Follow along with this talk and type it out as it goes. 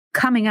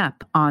Coming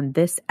up on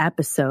this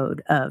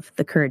episode of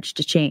The Courage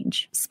to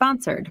Change,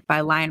 sponsored by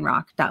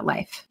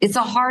lionrock.life. It's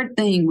a hard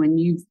thing when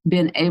you've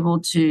been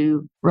able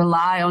to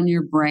rely on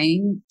your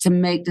brain to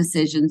make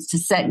decisions, to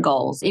set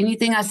goals.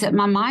 Anything I set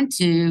my mind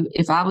to,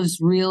 if I was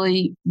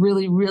really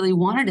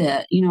wanted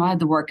it, I had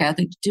the work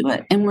ethic to do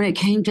it. And when it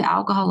came to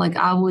alcohol, like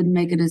I would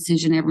make a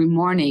decision every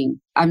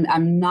morning.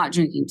 I'm not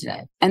drinking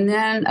today. And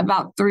then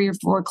about 3 or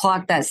 4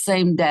 o'clock that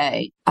same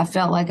day, I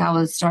felt like I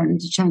was starting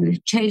to try to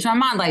change my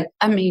mind.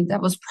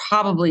 That was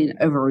probably an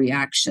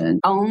overreaction.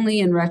 Only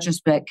in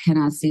retrospect can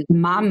I see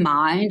my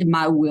mind,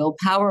 my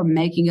willpower,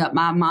 making up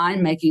my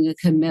mind, making a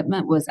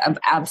commitment was of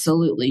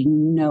absolutely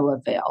no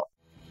avail.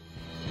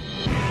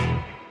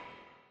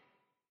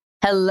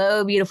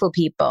 Hello, beautiful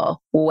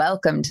people.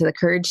 Welcome to the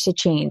Courage to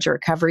Change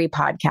Recovery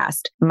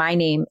Podcast. My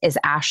name is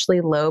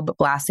Ashley Loeb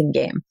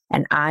Blassingame,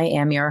 and I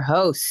am your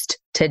host.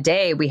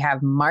 Today, we have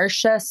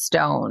Marsha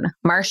Stone.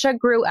 Marsha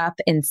grew up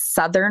in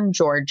southern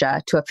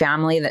Georgia to a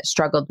family that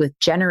struggled with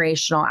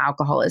generational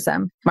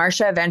alcoholism.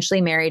 Marsha eventually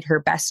married her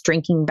best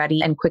drinking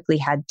buddy and quickly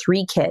had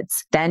 3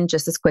 kids. Then,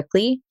 just as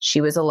quickly,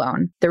 she was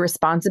alone. The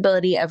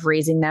responsibility of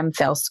raising them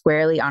fell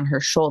squarely on her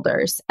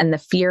shoulders, and the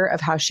fear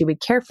of how she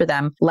would care for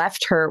them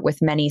left her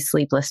with many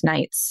sleepless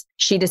nights.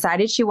 She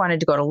decided she wanted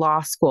to go to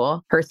law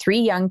school. Her 3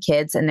 young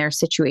kids and their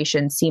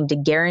situation seemed to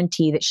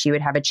guarantee that she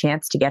would have a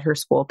chance to get her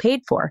school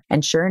paid for.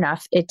 And sure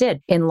enough, it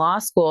did. In law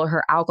school,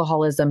 her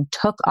alcoholism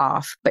took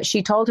off, but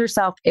she told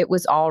herself it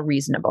was all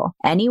reasonable.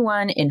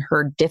 Anyone in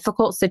her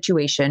difficult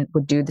situation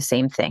would do the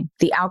same thing.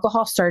 The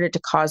alcohol started to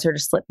cause her to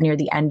slip near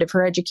the end of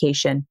her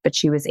education, but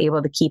she was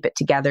able to keep it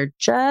together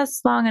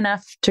just long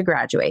enough to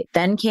graduate.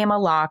 Then came a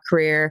law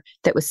career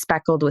that was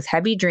speckled with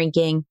heavy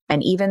drinking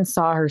and even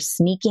saw her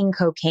sneaking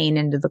cocaine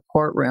into the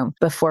courtroom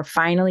before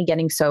finally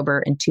getting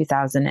sober in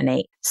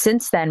 2008.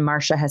 Since then,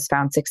 Marsha has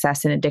found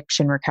success in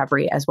addiction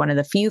recovery as one of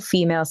the few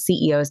female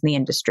CEOs in the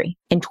industry.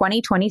 In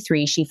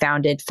 2023, she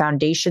founded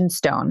Foundation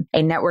Stone,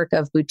 a network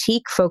of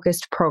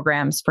boutique-focused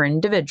programs for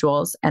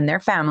individuals and their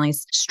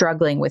families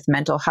struggling with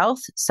mental health,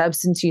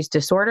 substance use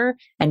disorder,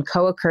 and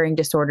co-occurring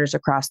disorders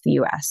across the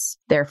U.S.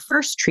 Their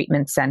first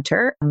treatment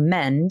center,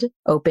 Mend,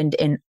 opened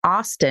in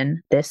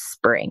Austin this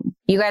spring.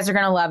 You guys are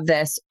going to love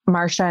this.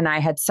 Marsha and I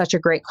had such a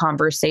great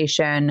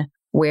conversation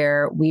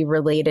where we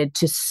related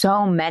to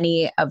so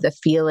many of the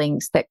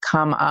feelings that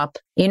come up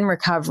in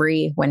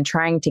recovery when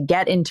trying to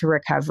get into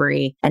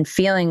recovery and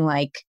feeling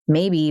like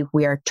maybe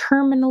we are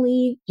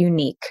terminally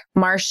unique.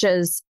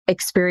 Marsha's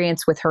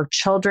experience with her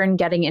children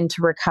getting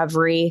into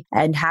recovery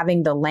and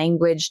having the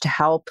language to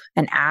help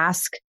and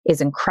ask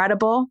is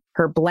incredible.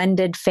 Her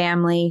blended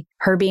family,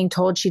 her being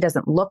told she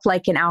doesn't look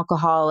like an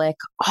alcoholic,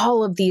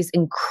 all of these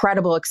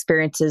incredible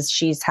experiences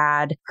she's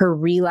had, her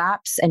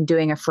relapse and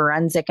doing a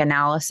forensic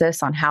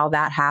analysis on how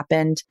that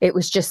happened. It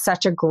was just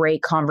such a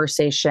great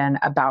conversation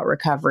about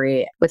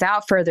recovery.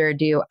 Without further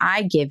ado,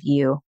 I give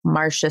you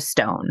Marsha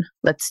Stone.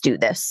 Let's do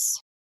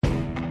this.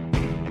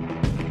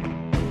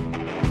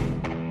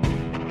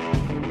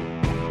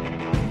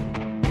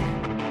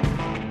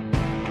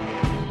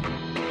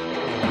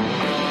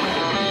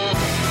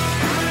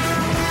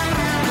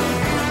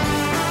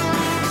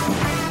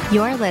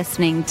 You're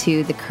listening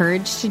to The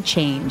Courage to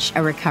Change,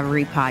 a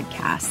recovery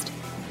podcast.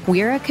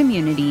 We're a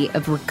community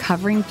of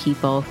recovering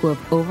people who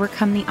have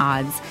overcome the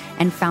odds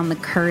and found the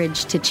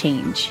courage to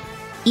change.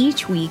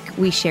 Each week,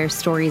 we share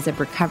stories of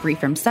recovery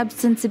from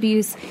substance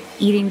abuse,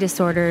 eating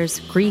disorders,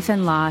 grief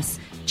and loss,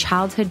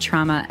 childhood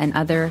trauma, and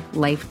other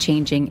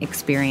life-changing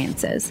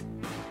experiences.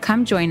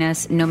 Come join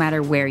us no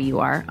matter where you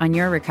are on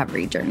your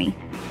recovery journey.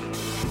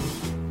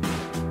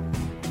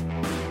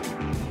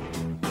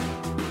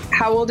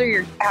 How old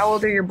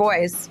are your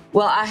boys?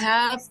 Well, I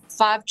have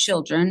 5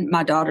 children.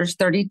 My daughter's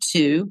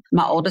 32.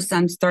 My oldest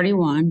son's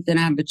 31. Then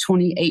I have a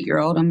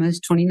 28-year-old,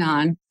 almost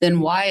 29. Then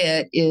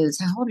Wyatt is,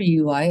 how old are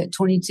you, Wyatt?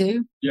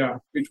 22? Yeah,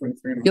 I'll be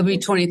 23 in October. You'll be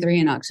 23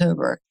 in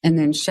October. And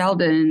then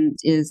Sheldon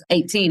is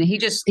 18.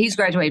 He's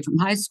graduated from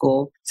high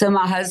school. So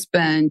my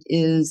husband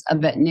is a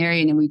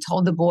veterinarian, and we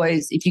told the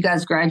boys, if you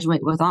guys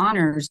graduate with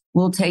honors,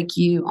 we'll take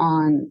you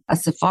on a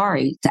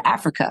safari to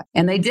Africa.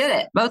 And they did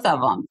it, both of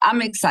them.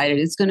 I'm excited.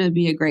 It's going to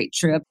be a great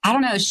trip. I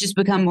don't know. It's just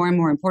become more and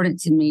more important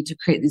to me to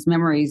create these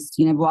memories,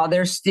 while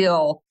they're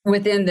still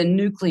within the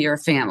nuclear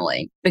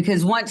family.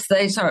 Because once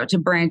they start to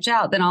branch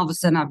out, then all of a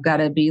sudden I've got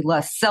to be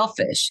less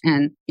selfish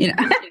and,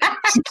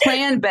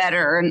 plan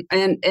better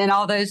and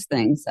all those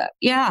things. So,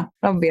 yeah.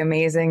 That would be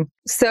amazing.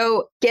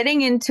 So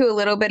getting into a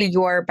little bit of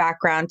your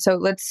background. So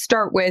let's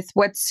start with,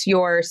 what's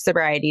your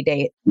sobriety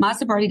date? My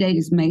sobriety date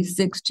is May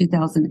 6,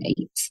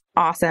 2008.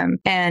 Awesome.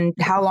 And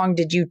how long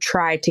did you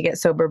try to get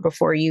sober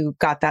before you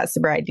got that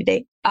sobriety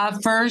date? I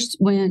first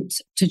went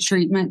to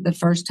treatment the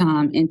first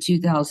time in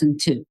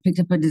 2002, picked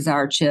up a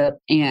desire chip.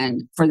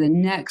 And for the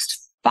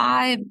next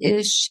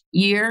 5-ish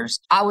years,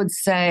 I would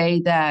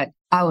say that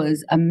I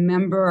was a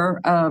member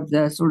of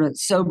the sort of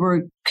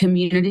sober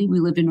community.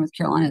 We lived in North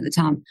Carolina at the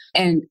time.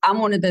 And I'm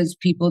one of those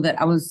people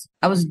that I was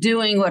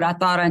doing what I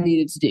thought I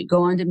needed to do,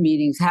 going to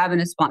meetings, having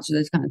a sponsor,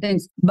 those kind of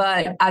things.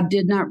 But I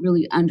did not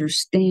really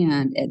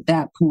understand at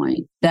that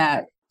point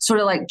that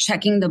sort of like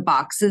checking the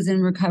boxes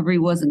in recovery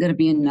wasn't going to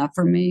be enough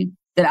for me.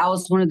 That I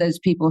was one of those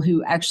people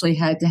who actually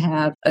had to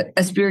have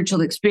a spiritual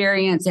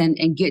experience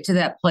and get to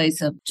that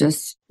place of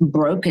just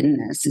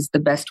brokenness is the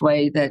best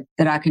way that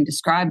I can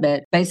describe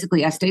it.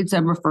 Basically, I stayed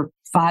sober for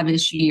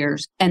 5-ish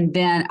years, and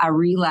then I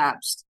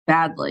relapsed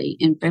badly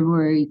in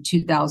February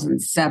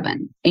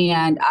 2007.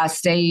 And I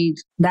stayed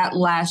that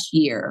last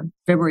year,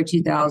 February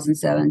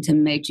 2007 to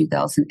May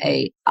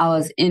 2008. I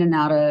was in and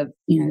out of,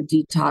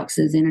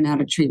 detoxes, in and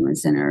out of treatment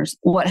centers.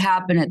 What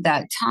happened at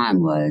that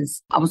time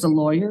was I was a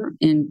lawyer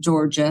in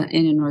Georgia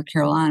and in North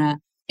Carolina.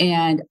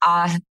 And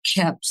I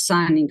kept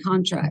signing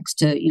contracts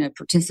to,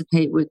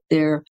 participate with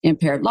their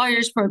impaired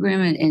lawyers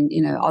program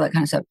and all that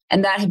kind of stuff.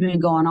 And that had been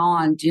going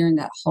on during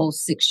that whole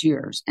 6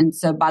 years. And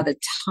so by the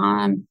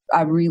time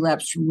I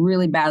relapsed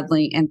really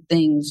badly and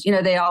things,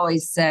 they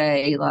always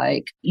say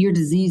like your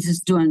disease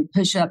is doing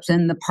push-ups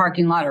in the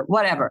parking lot or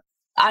whatever.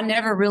 I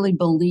never really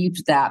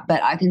believed that,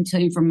 but I can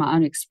tell you from my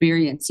own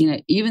experience,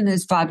 even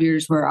those 5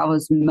 years where I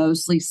was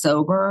mostly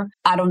sober,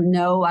 I don't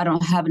know. I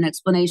don't have an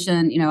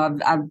explanation.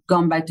 I've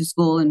gone back to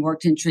school and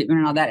worked in treatment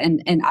and all that.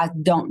 And I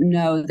don't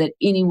know that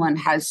anyone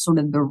has sort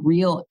of the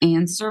real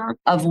answer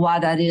of why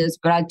that is.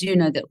 But I do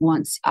know that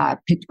once I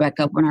picked back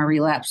up when I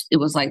relapsed, it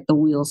was like the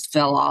wheels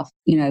fell off,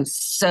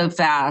 so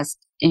fast.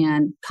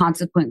 And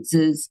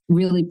consequences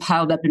really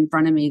piled up in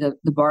front of me.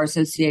 The bar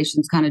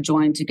associations kind of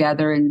joined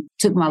together and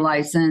took my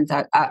license.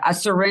 I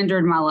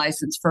surrendered my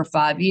license for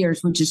 5 years,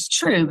 which is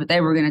true, but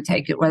they were going to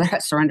take it whether I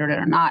surrendered it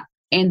or not.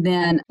 And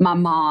then my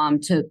mom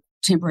took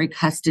temporary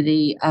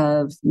custody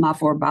of my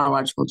 4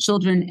 biological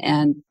children,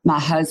 and my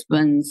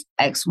husband's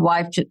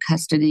ex-wife took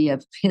custody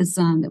of his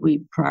son that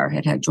we prior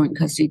had joint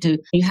custody to.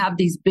 You have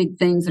these big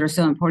things that are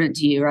so important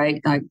to you,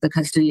 right? Like the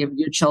custody of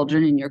your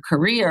children and your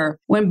career.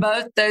 When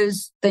both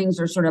those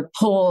things are sort of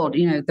pulled,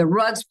 the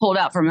rug's pulled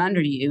out from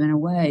under you in a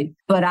way.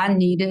 But I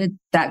needed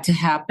that to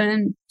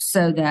happen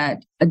so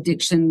that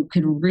addiction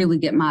could really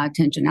get my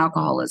attention,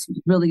 alcoholism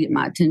could really get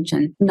my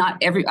attention.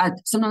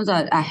 Sometimes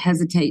I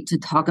hesitate to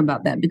talk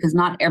about that because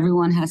not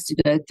everyone has to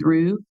go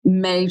through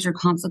major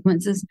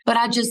consequences, but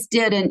I just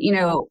did. And,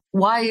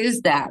 why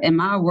is that?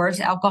 Am I a worse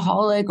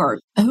alcoholic or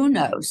who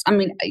knows? I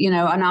mean,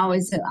 and I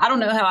always say, I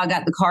don't know how I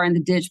got the car in the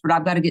ditch, but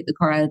I've got to get the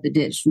car out of the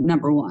ditch,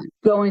 number one.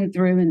 Going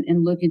through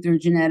and looking through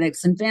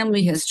genetics and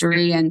family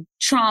history and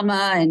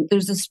trauma, and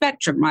there's a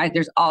spectrum, right?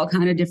 There's all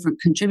kind of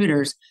different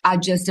contributors. I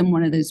just am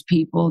one of those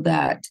people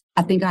that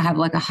I think I have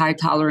like a high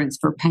tolerance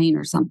for pain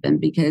or something,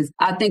 because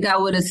I think I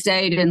would have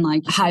stayed in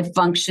like high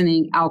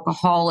functioning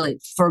alcoholic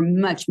for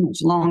much, much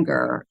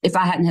longer if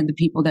I hadn't had the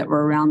people that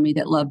were around me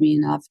that loved me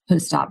enough to put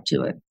a stop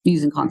to it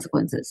using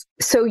consequences.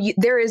 So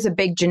there is a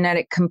big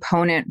genetic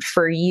component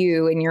for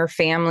you and your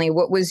family.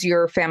 What was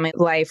your family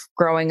life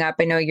growing up?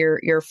 I know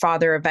your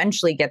father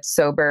eventually gets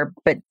sober,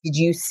 but did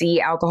you see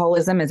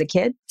alcoholism as a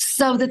kid?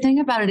 So the thing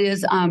about it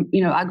is,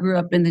 I grew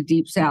up in the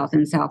deep South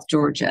in South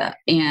Georgia,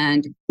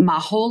 and my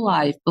whole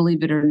life,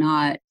 believe it or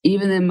not,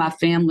 even in my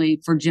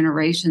family for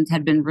generations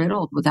had been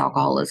riddled with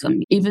alcoholism.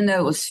 Even though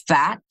it was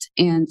fact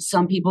and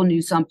some people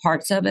knew some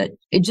parts of it,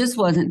 it just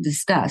wasn't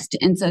discussed.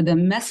 And so the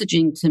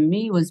messaging to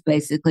me was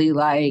basically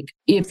like,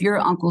 if your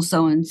uncle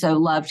so-and-so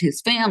loved his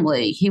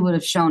family, he would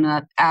have shown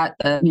up at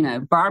the,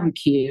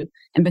 barbecue.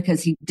 And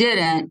because he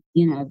didn't,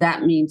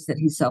 that means that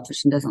he's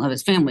selfish and doesn't love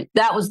his family.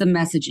 That was the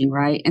messaging,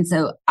 right? And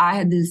so I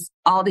had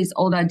all these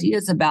old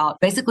ideas about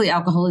basically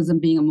alcoholism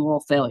being a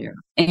moral failure.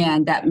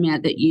 And that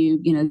meant that you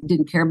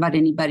didn't care about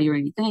anybody or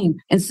anything.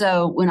 And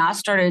so when I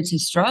started to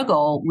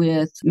struggle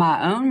with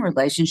my own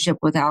relationship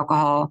with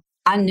alcohol,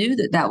 I knew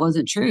that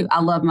wasn't true.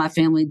 I loved my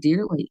family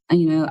dearly.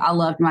 I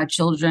loved my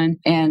children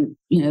and,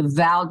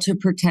 vowed to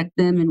protect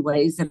them in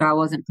ways that I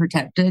wasn't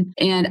protected.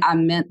 And I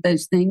meant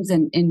those things.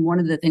 And one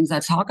of the things I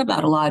talk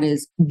about a lot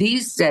is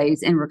these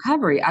days in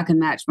recovery, I can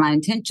match my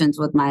intentions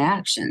with my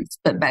actions.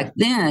 But back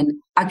then,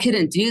 I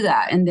couldn't do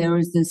that. And there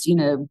was this,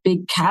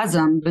 big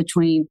chasm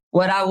between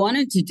what I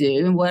wanted to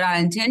do and what I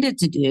intended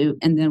to do,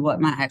 and then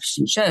what my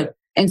action showed.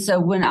 And so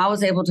when I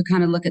was able to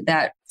kind of look at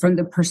that from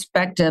the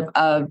perspective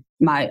of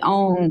my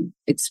own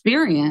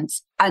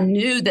experience, I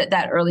knew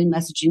that early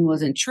messaging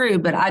wasn't true,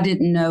 but I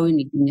didn't know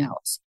anything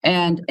else.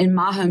 And in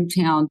my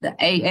hometown, the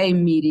AA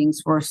meetings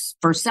were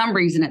for some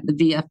reason at the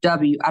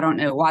VFW. I don't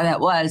know why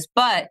that was,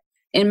 but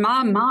in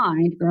my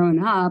mind,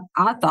 growing up,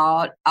 I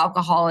thought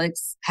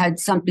alcoholics had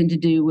something to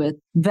do with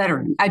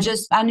veterans.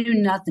 I knew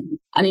nothing.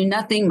 I knew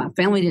nothing. My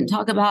family didn't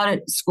talk about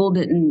it. School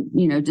didn't,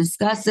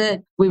 discuss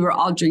it. We were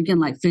all drinking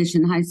like fish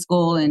in high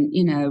school. And,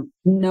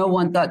 no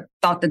one thought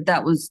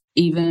that was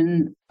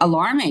even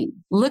alarming.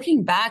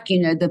 Looking back,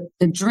 the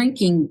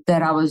drinking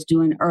that I was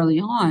doing early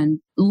on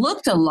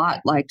looked a lot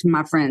like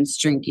my friends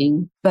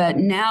drinking. But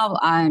now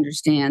I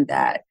understand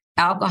that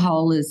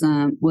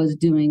alcoholism was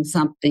doing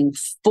something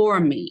for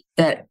me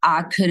that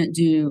I couldn't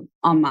do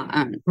on my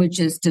own, which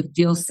is to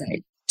feel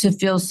safe, to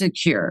feel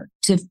secure,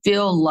 to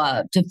feel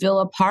loved, to feel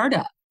a part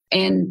of.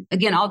 And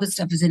again, all this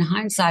stuff is in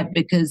hindsight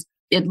because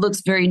it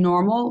looks very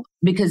normal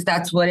because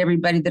that's what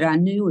everybody that I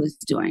knew was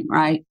doing,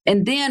 right?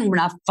 And then when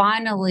I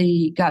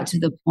finally got to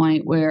the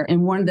point where,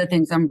 and one of the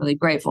things I'm really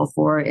grateful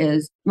for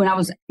is when I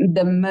was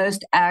the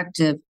most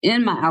active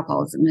in my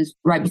alcoholism is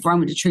right before I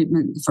went to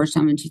treatment the first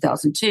time in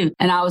 2002.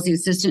 And I was the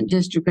assistant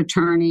district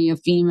attorney, a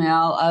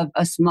female of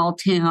a small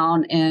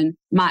town. And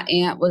my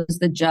aunt was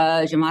the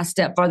judge and my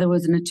stepfather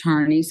was an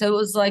attorney. So it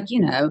was like,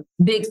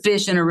 big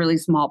fish in a really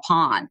small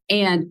pond.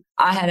 And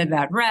I had a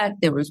bad wreck.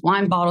 There was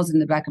wine bottles in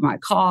the back of my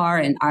car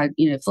and I,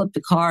 flipped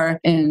the car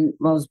and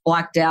I was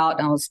blacked out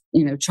and I was,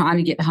 trying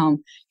to get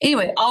home.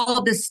 Anyway, all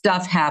of this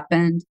stuff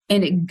happened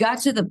and it got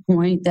to the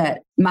point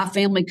that my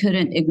family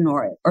couldn't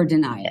ignore it or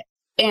deny it.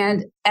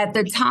 And at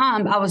the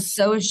time, I was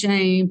so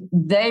ashamed.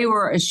 They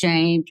were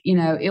ashamed.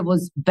 It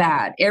was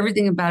bad.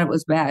 Everything about it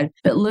was bad.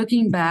 But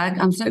looking back,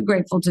 I'm so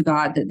grateful to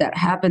God that that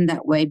happened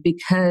that way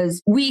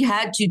because we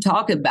had to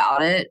talk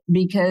about it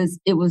because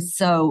it was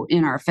so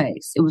in our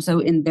face. It was so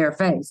in their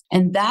face.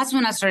 And that's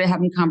when I started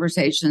having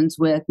conversations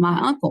with my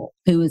uncle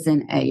who was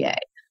in AA.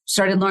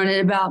 Started learning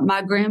about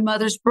my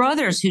grandmother's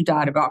brothers who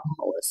died of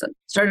alcoholism.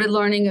 Started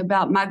learning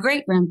about my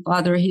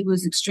great-grandfather. He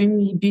was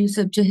extremely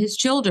abusive to his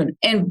children.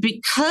 And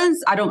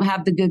because I don't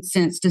have the good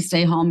sense to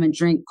stay home and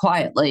drink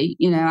quietly,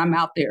 I'm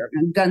out there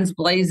and guns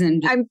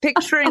blazing. I'm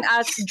picturing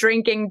us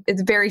drinking.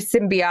 It's very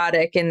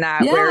symbiotic in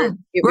that. Yeah. Where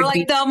we're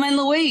like Thelma and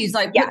Louise,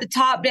 like put the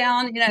top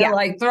down,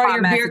 like throw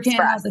your beer can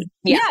out.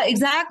 Yeah,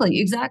 exactly.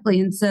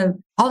 And so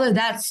although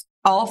that's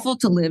awful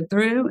to live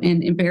through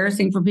and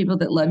embarrassing for people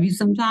that love you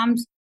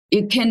sometimes,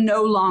 it can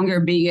no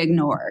longer be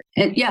ignored.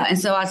 And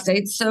so I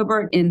stayed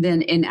sober. And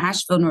then in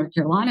Asheville, North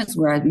Carolina is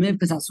where I moved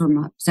because that's where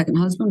my second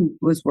husband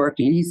was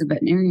working. He's a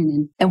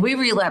veterinarian. And we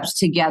relapsed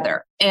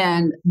together.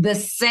 And the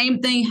same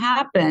thing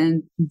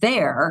happened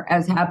there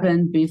as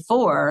happened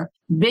before.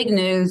 Big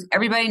news.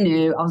 Everybody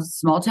knew. I was a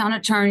small town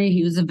attorney.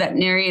 He was a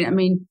veterinarian. I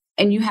mean,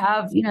 and you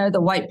have,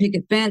 the white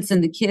picket fence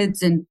and the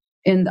kids and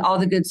all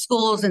the good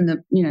schools and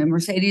the,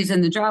 Mercedes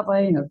in the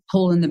driveway and a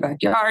pool in the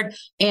backyard.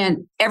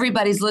 And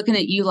everybody's looking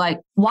at you like,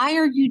 why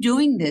are you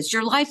doing this?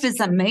 Your life is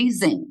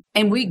amazing.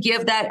 And we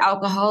give that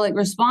alcoholic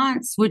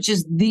response, which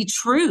is the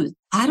truth.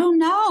 I don't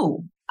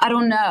know.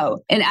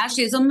 And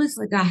actually, it's almost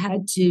like I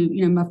had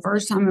to, my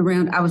first time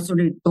around, I was sort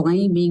of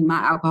blaming my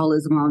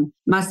alcoholism on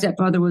my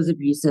stepfather was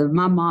abusive.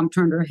 My mom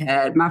turned her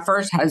head. My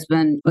first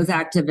husband was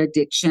active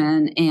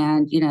addiction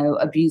and,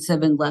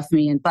 abusive and left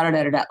me and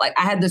da-da-da-da-da. Like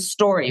I had this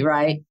story,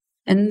 right?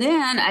 And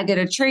then I get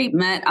a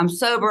treatment. I'm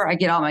sober. I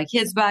get all my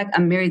kids back.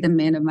 I marry the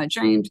man of my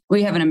dreams.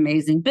 We have an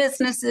amazing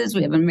businesses.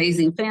 We have an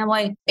amazing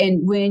family. And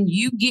when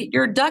you get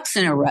your ducks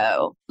in a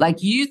row, like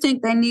you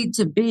think they need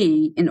to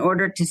be in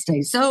order to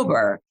stay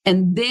sober,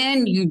 and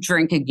then you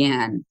drink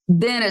again,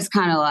 then it's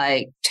kind of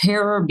like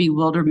terror,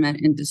 bewilderment,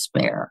 and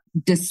despair.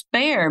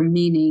 Despair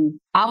meaning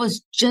I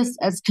was just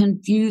as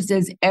confused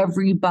as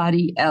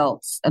everybody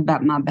else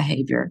about my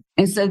behavior.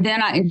 And so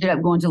then I ended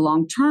up going to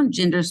long-term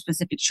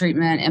gender-specific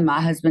treatment, and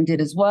my husband did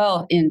as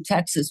well in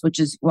Texas, which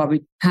is why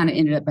we kind of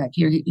ended up back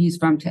here. He's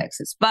from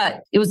Texas.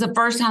 But it was the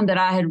first time that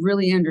I had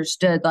really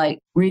understood, like,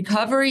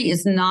 recovery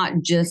is not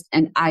just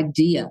an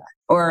idea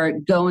or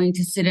going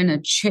to sit in a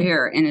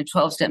chair in a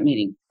 12-step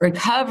meeting.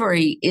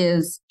 Recovery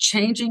is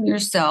changing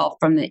yourself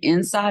from the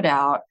inside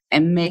out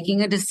and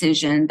making a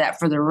decision that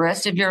for the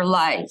rest of your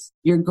life,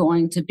 you're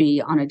going to be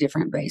on a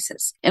different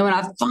basis. And when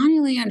I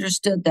finally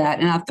understood that,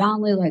 and I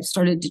finally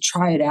started to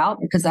try it out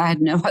because I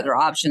had no other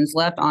options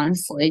left,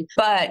 honestly.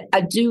 But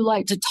I do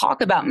like to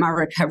talk about my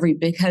recovery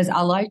because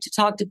I like to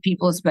talk to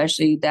people,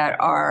 especially that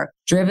are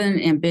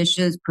driven,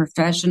 ambitious,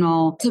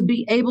 professional, to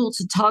be able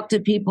to talk to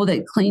people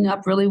that clean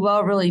up really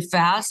well, really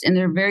fast. And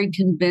they're very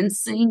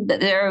convincing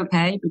that they're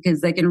okay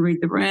because they can read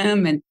the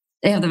room and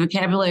they have the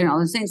vocabulary and all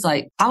those things.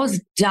 Like I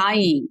was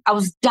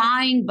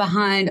dying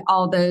behind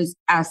all those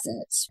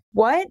assets.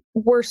 What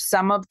were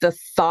some of the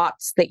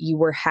thoughts that you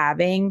were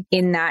having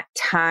in that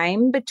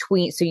time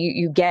between? So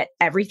you get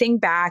everything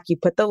back, you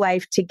put the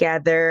life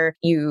together,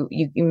 you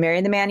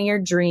marry the man of your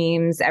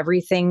dreams,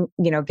 everything,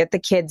 get the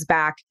kids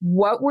back.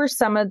 What were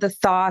some of the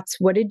thoughts?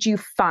 What did you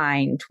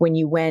find when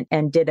you went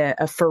and did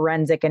a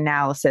forensic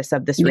analysis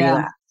of this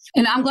relapse?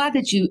 And I'm glad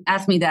that you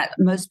asked me that.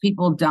 Most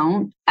people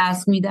don't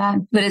ask me that,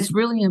 but it's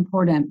really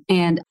important.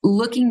 And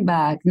looking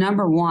back,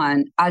 number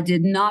one, I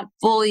did not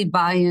fully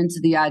buy into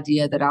the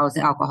idea that I was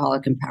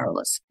alcoholic and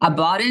powerless. I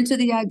bought into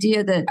the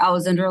idea that I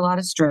was under a lot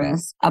of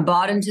stress. I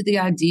bought into the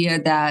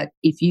idea that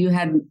if you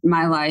had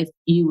my life,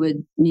 you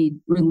would need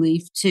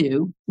relief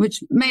too,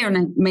 which may or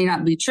may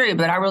not be true,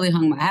 but I really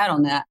hung my hat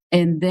on that.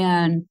 And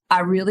then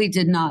I really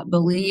did not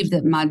believe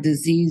that my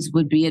disease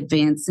would be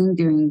advancing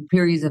during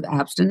periods of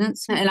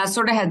abstinence. And I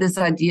sort of had this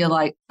idea,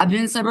 like, I've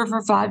been sober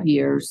for 5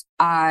 years.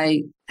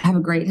 I have a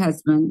great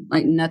husband.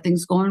 Like,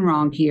 nothing's going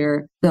wrong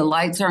here. The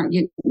lights aren't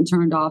getting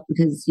turned off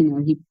because,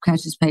 he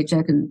cashed his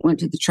paycheck and went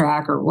to the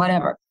track or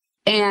whatever.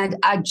 And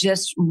I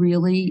just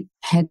really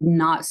had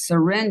not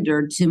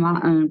surrendered to my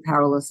own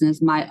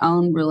powerlessness, my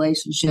own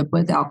relationship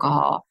with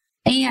alcohol.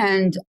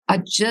 And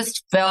I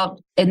just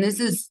felt, and this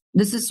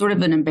is sort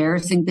of an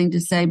embarrassing thing to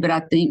say, but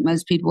I think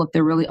most people, if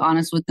they're really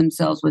honest with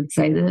themselves, would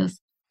say this.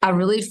 I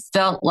really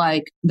felt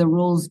like the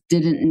rules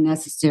didn't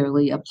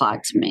necessarily apply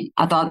to me.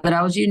 I thought that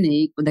I was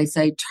unique. When they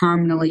say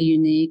terminally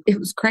unique, it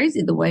was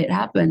crazy the way it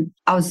happened.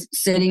 I was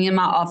sitting in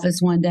my office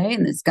one day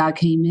and this guy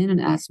came in and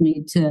asked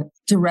me to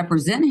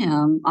represent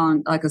him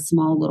on like a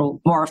small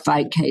little bar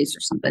fight case or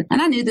something.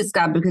 And I knew this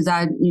guy because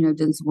I,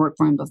 done some work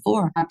for him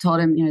before. I told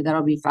him,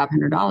 that'll be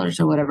 $500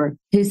 or whatever.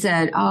 He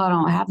said, oh, I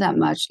don't have that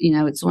much.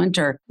 It's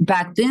winter.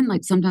 Back then,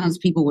 like sometimes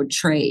people would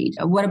trade.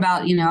 What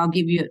about, I'll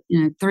give you,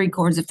 3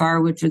 cords of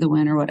firewood for the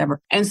winter, whatever.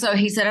 And so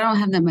he said, I don't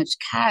have that much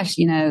cash,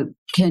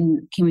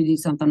 can we do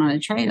something on a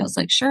trade? I was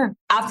like, sure.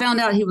 I found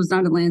out he was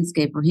not a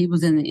landscaper. He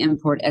was in the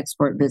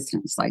import-export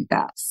business like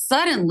that.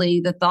 Suddenly,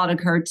 the thought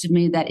occurred to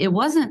me that it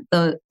wasn't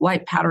the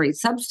white powdery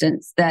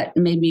substance that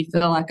made me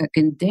feel like I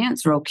can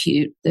dance real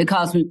cute that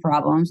caused me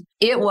problems.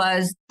 It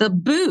was the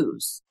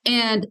booze.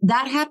 And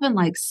that happened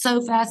like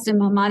so fast in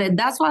my mind. And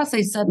that's why I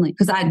say suddenly,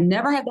 because I'd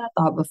never had that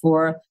thought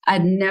before.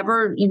 I'd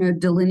never,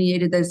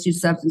 delineated those two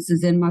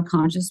substances in my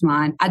conscious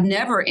mind. I'd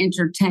never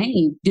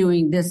entertained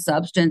doing this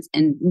substance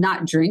and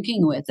not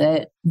drinking with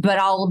it. But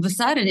all of a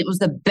sudden, it was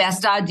the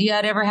best idea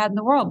I'd ever had in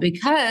the world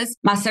because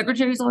my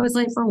secretary's always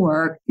late for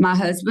work. My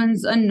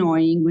husband's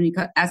annoying when he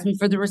asks me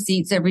for the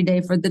receipts every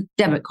day for the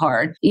debit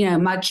card.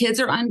 My kids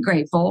are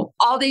ungrateful.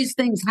 All these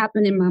things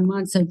happen in my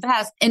mind so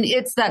fast. And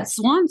it's that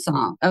swan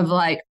song of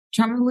like,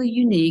 terminally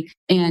unique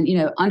and,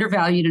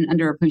 undervalued and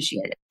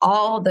underappreciated.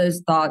 All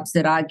those thoughts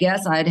that I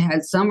guess I'd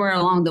had somewhere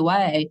along the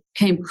way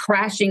came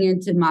crashing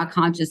into my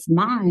conscious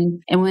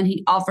mind. And when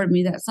he offered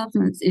me that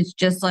substance, it's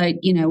just like,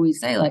 we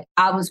say like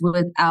I was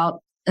without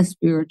a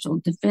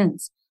spiritual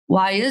defense.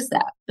 Why is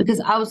that?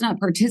 Because I was not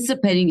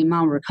participating in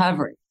my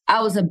recovery.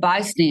 I was a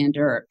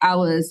bystander. I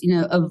was,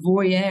 a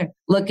voyeur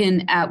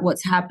looking at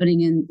what's happening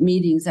in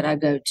meetings that I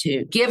go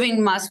to,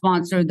 giving my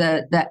sponsor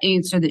the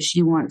answer that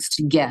she wants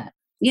to get.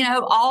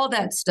 All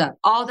that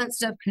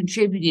stuff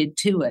contributed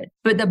to it.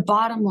 But the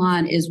bottom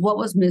line is what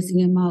was missing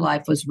in my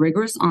life was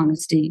rigorous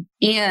honesty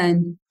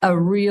and a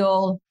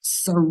real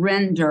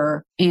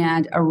surrender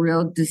and a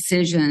real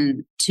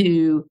decision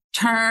to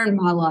turn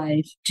my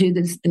life to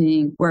this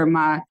thing where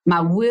my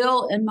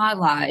will and my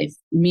life,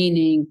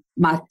 meaning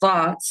my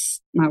thoughts,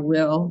 my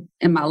will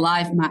and my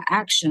life, my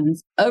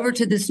actions over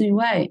to this new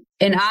way.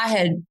 And I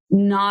had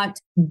not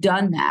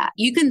done that.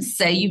 You can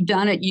say you've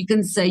done it. You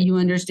can say you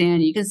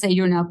understand. You can say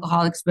you're an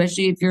alcoholic,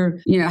 especially if you're,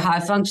 high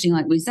functioning,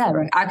 like we said,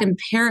 right? I can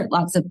parrot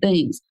lots of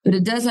things, but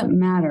it doesn't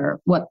matter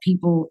what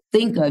people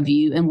think of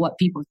you and what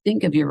people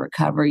think of your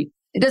recovery.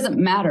 It doesn't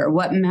matter.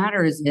 What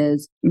matters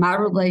is my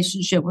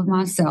relationship with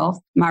myself,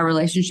 my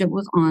relationship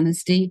with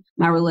honesty,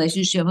 my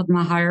relationship with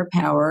my higher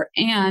power,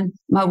 and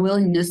my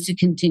willingness to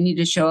continue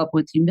to show up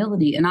with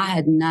humility. And I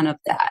had none of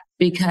that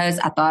because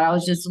I thought I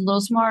was just a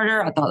little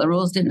smarter. I thought the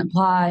rules didn't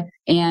apply.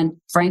 And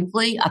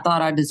frankly, I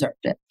thought I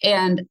deserved it.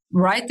 And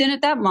right then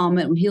at that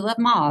moment, when he left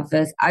my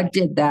office, I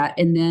did that.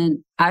 And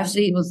then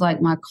actually, it was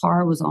like my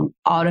car was on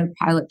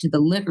autopilot to the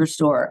liquor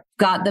store,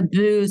 got the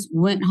booze,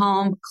 went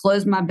home,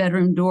 closed my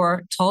bedroom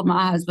door, told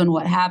my husband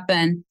what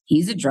happened.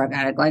 He's a drug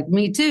addict like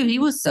me too. He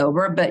was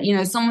sober, but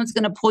someone's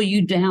going to pull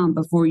you down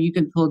before you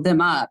can pull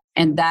them up.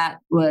 And that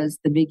was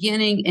the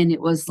beginning. And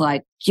it was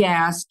like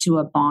gas to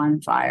a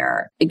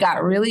bonfire. It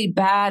got really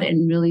bad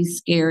and really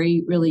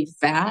scary, really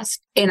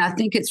fast. And I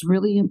think it's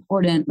really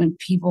important when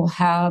people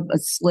have a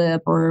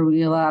slip or a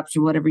relapse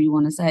or whatever you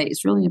want to say,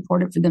 it's really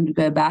important for them to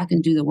go back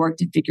and do the work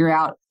to figure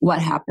out what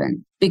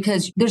happened.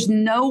 Because there's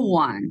no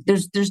one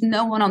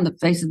on the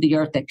face of the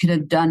earth that could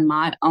have done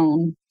my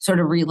own sort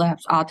of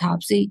relapse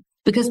autopsy.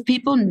 Because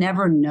people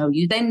never know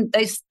you.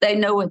 They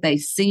know what they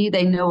see.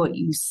 They know what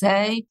you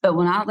say. But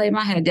when I lay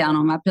my head down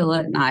on my pillow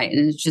at night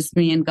and it's just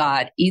me and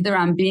God, either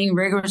I'm being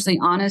rigorously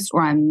honest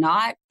or I'm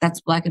not.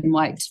 That's black and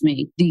white to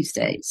me these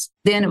days.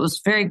 Then it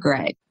was very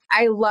gray.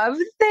 I love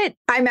that.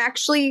 I'm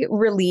actually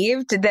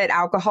relieved that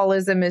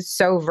alcoholism is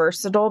so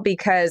versatile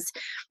because,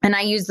 and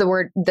I use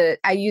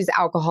I use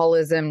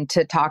alcoholism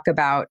to talk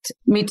about.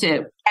 Me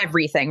too.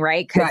 Everything,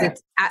 right? Because right.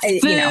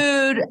 It's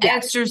food,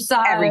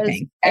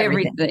 exercise,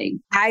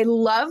 everything. I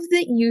love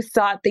that you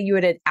thought that you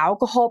had an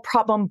alcohol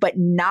problem, but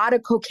not a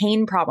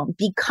cocaine problem,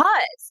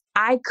 because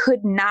I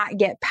could not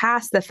get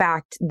past the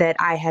fact that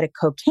I had a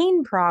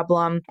cocaine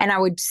problem and I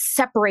would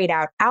separate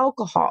out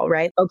alcohol,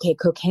 right? Okay,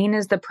 cocaine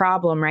is the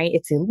problem, right?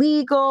 It's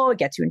illegal. It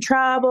gets you in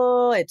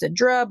trouble. It's a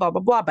drug, blah,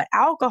 blah, blah. But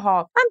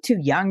alcohol, I'm too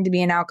young to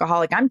be an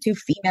alcoholic. I'm too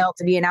female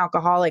to be an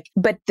alcoholic.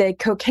 But the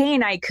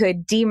cocaine I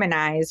could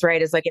demonize,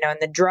 right? As like, and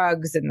the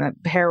drugs and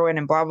the heroin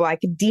and blah, blah. I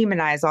could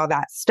demonize all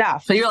that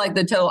stuff. So you're like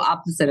the total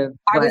opposite of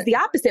I was the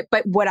opposite.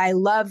 But what I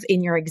love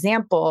in your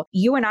example,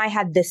 you and I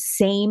had the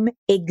same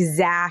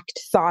exact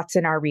thought thoughts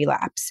in our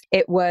relapse.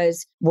 It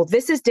was, well,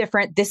 this is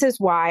different. This is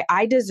why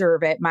I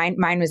deserve it. Mine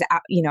was,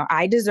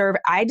 I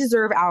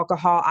deserve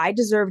alcohol. I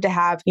deserve to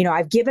have,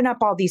 I've given up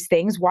all these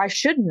things. Why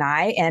shouldn't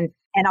I?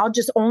 And I'll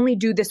just only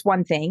do this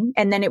one thing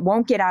and then it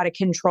won't get out of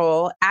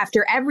control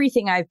after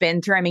everything I've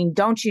been through. I mean,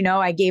 don't you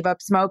know I gave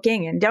up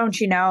smoking and don't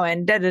you know,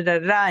 and da da da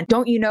da, and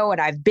don't you know what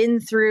I've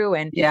been through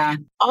and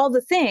all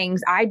the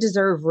things. I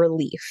deserve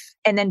relief.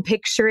 And then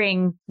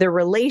picturing the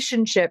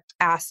relationship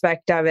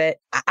aspect of it,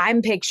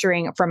 I'm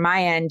picturing from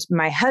my end,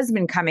 my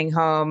husband coming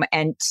home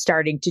and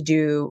starting to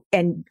do,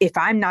 and if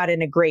I'm not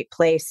in a great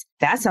place,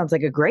 that sounds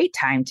like a great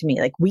time to me.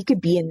 Like we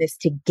could be in this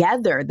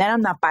together. Then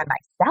I'm not by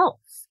myself.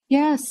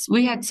 Yes,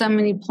 we had so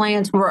many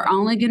plans. We're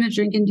only going to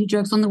drink and do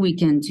drugs on the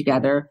weekend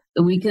together.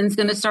 The weekend's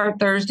going to start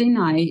Thursday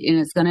night and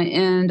it's going to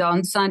end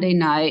on Sunday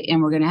night.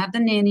 And we're going to have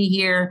the nanny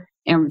here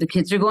and the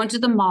kids are going to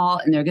the mall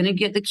and they're going to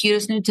get the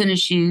cutest new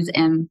tennis shoes.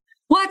 And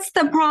what's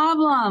the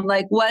problem?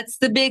 Like, what's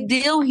the big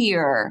deal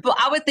here? Well,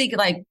 I would think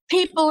like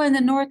people in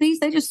the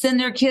Northeast, they just send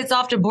their kids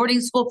off to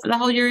boarding school for the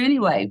whole year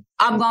anyway.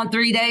 I'm gone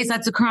 3 days.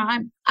 That's a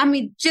crime. I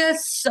mean,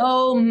 just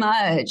so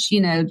much,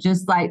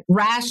 just like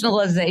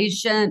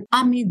rationalization.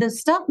 I mean, the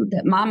stuff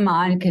that my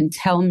mind can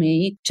tell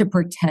me to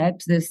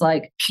protect this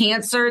like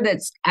cancer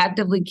that's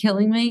actively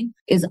killing me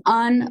is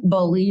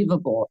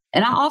unbelievable.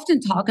 And I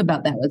often talk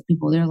about that with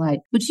people. They're like,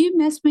 would you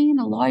miss being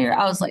a lawyer?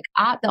 I was like,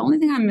 the only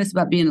thing I miss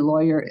about being a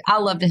lawyer, I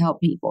love to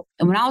help people.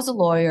 And when I was a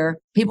lawyer,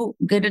 people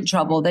get in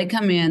trouble. They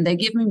come in, they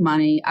give me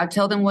money. I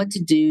tell them what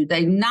to do.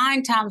 They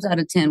 9 times out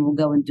of 10 will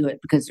go and do it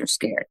because they're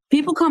scared.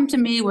 People come to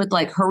me with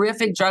like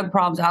horrific drug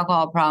problems,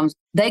 alcohol problems.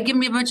 They give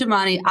me a bunch of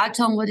money. I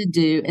tell them what to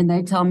do and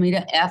they tell me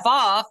to F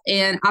off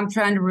and I'm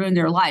trying to ruin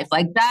their life.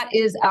 Like that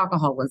is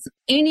alcoholism.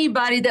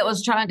 Anybody that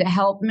was trying to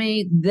help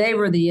me, they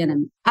were the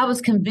enemy. I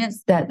was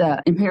convinced that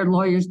the Impaired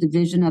Lawyers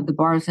Division of the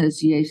Bar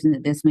Association,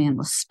 that this man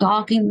was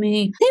stalking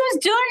me. He was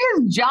doing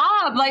his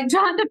job, like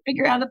trying to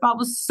figure out if I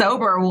was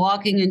sober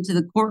walking into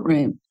the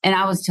courtroom. And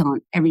I was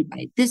telling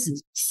everybody, this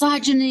is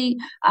misogyny.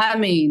 I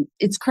mean,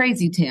 it's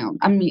crazy town.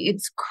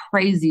 It's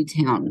crazy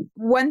town.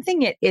 One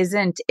thing it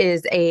isn't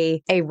is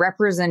a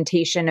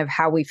representation of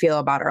how we feel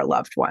about our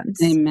loved ones.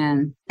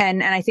 Amen.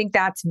 And I think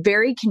that's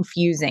very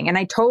confusing. And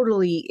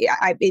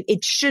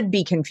it should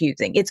be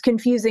confusing. It's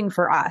confusing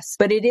for us,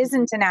 but it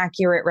isn't an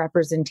accurate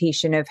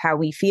representation of how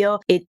we feel.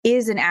 It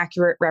is an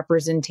accurate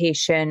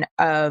representation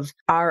of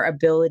our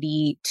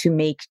ability to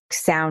make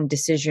sound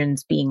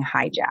decisions being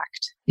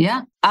hijacked.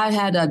 Yeah. I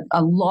had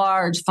a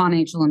large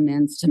financial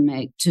amends to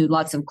make to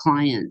lots of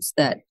clients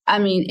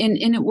and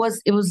it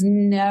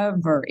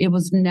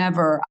was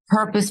never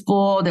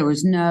purposeful. There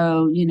was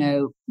no,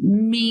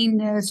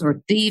 meanness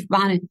or thief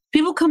behind it.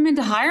 People come in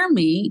to hire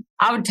me.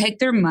 I would take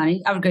their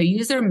money. I would go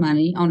use their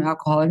money on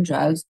alcohol and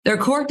drugs. Their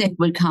court date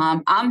would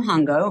come. I'm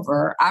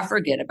hungover. I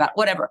forget about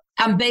whatever.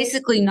 I'm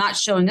basically not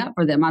showing up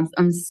for them.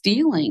 I'm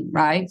stealing,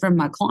 right, from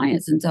my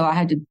clients. And so I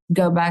had to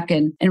go back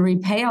and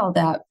repay all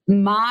that.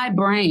 My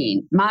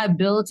brain, my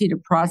ability to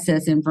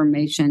process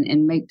information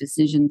and make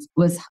decisions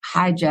was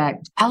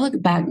hijacked. I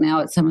look back now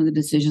at some of the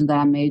decisions that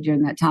I made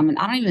during that time, and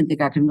I don't even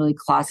think I can really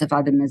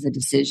classify them as a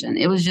decision.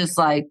 It was just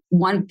like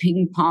one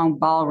ping pong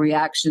ball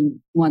reaction,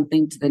 one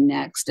thing to the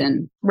next.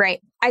 And right.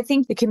 I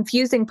think the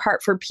confusing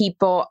part for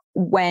people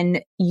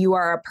when you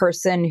are a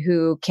person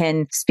who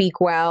can speak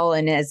well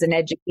and has an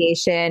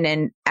education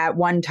and at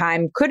one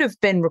time could have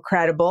been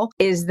credible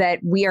is that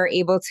we are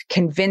able to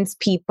convince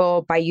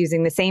people by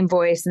using the same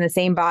voice and the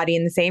same body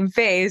and the same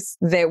face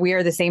that we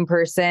are the same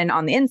person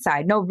on the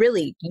inside. No,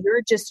 really,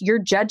 you're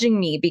judging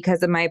me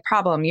because of my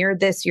problem. You're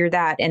this, you're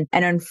that. And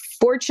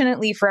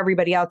unfortunately for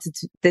everybody else,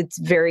 it's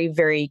very,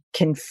 very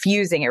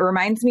confusing. It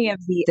reminds me of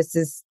this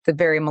is the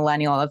very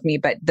millennial of me,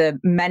 but the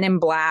Men in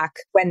Black,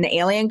 when the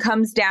alien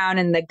comes down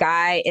and the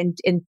guy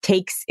and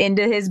takes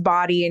into his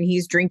body and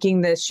he's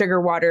drinking the sugar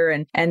water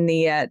and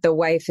the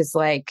wife is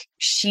like,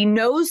 she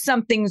knows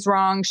something's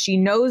wrong. She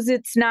knows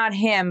it's not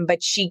him, but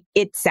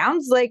it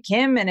sounds like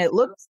him and it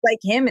looks like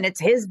him and it's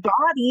his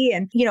body.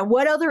 And,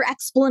 what other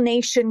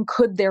explanation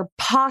could there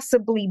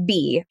possibly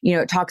be?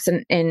 It talks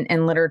in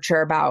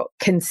literature about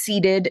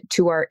conceded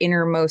to our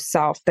innermost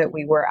self that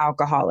we were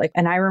alcoholic.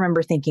 And I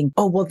remember thinking,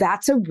 oh, well,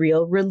 that's a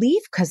real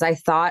relief because I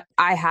thought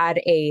I had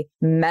a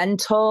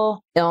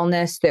mental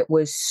illness that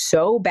was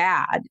so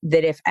bad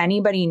that if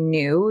anybody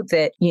knew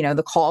that,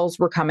 the calls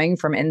were coming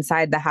from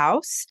inside the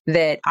house,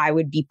 that I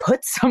would be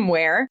put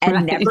somewhere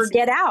and never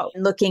get out.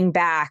 Looking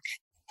back,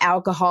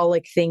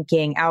 alcoholic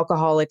thinking,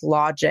 alcoholic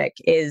logic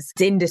is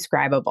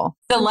indescribable.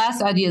 The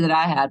last idea that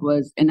I had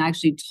was, and I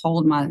actually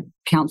told my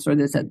counselor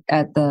this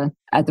at the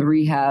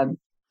rehab,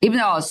 even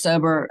though I was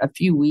sober a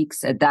few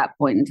weeks at that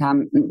point in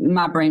time,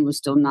 my brain was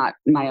still not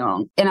my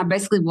own. And I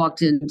basically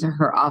walked into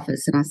her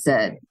office and I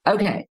said,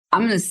 okay,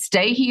 I'm going to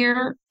stay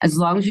here as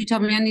long as you tell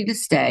me I need to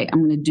stay. I'm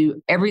going to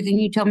do everything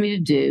you tell me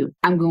to do.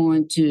 I'm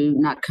going to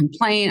not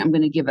complain. I'm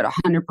going to give it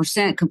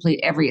 100%, complete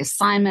every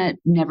assignment,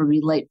 never be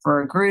late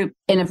for a group.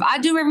 And if I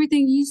do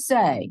everything you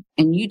say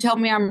and you tell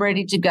me I'm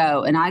ready to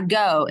go and I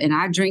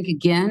drink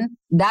again,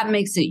 that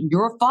makes it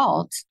your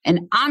fault.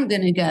 And I'm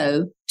going to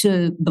go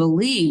to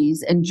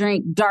Belize and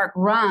drink dark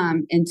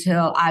rum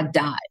until I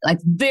die. Like,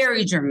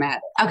 very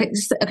dramatic. Okay.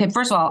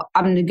 First of all,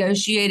 I'm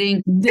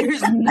negotiating.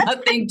 There's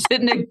nothing to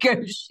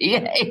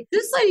negotiate.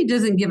 This lady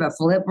doesn't give a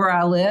flip where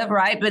I live,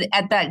 right? But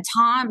at that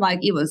time, like,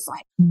 it was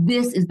like,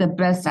 this is the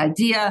best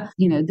idea.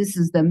 This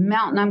is the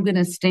mountain I'm going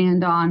to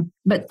stand on.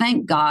 But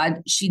thank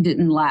God she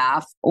didn't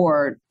laugh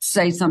or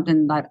say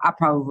something like I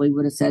probably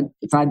would have said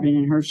if I'd been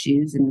in her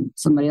shoes and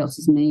somebody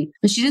else's me.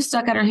 But she just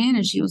stuck out her hand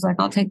and she was like,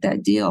 I'll take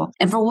that deal.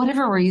 And for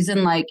whatever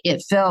reason, like,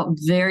 it felt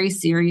very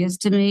serious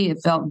to me. It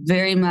felt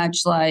very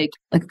much like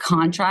a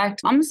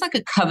contract, almost like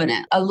a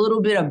covenant, a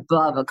little bit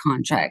above a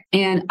contract.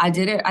 And I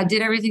did it. I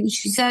did everything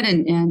she said.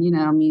 And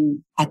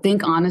I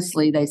think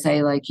honestly, they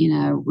say, like,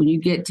 when you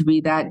get to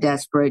be that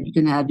desperate, you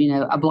can have,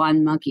 a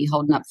blind monkey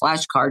holding up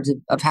flashcards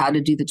of how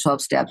to do the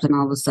 12 steps. And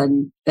all of a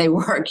sudden they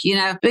work,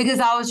 because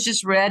I was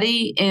just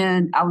ready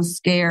and I was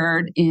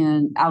scared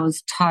and I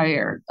was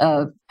tired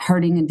of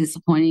hurting and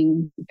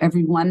disappointing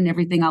everyone and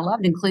everything I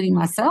loved, including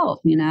myself,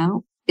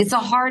 It's a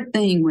hard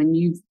thing when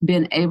you've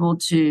been able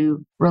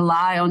to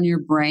rely on your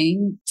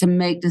brain to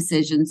make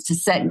decisions, to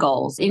set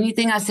goals.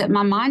 Anything I set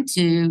my mind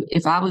to,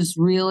 if I was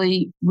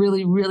really,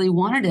 really, really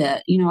wanted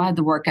it, I had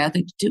the work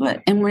ethic to do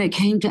it. And when it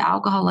came to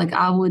alcohol, like,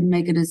 I would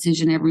make a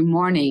decision every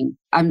morning.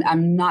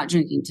 I'm not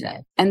drinking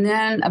today. And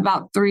then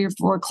about 3 or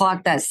 4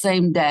 o'clock that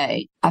same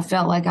day, I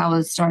felt like I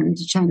was starting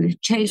to try to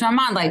change my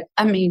mind.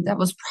 That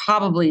was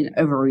probably an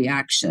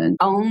overreaction.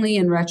 Only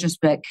in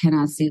retrospect can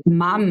I see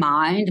my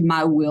mind,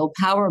 my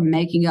willpower,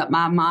 making up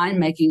my mind,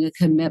 making a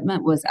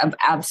commitment was of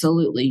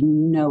absolutely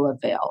no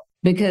avail.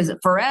 Because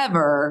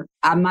forever,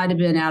 I might have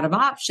been out of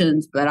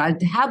options, but I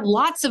had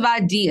lots of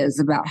ideas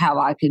about how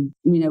I could,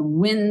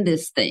 win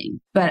this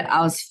thing. But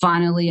I was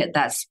finally at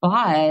that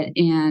spot.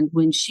 And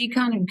when she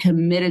kind of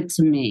committed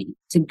to me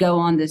to go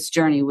on this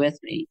journey with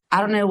me, I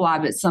don't know why,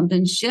 but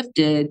something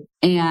shifted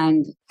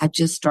and I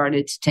just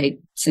started to take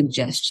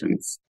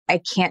suggestions.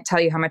 I can't tell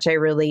you how much I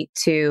relate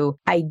to.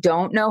 I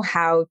don't know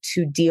how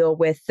to deal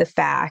with the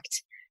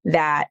fact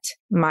that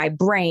my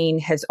brain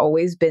has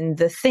always been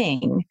the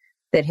thing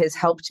that has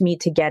helped me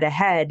to get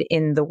ahead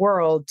in the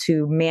world,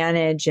 to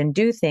manage and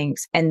do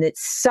things. And that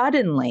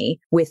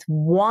suddenly, with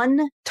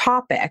one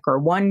topic or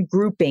one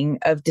grouping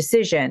of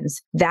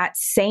decisions, that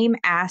same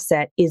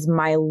asset is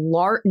my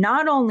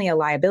not only a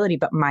liability,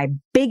 but my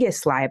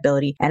biggest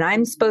liability. And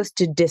I'm supposed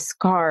to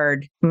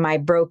discard my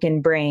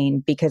broken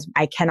brain because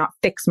I cannot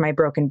fix my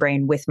broken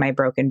brain with my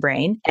broken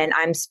brain. And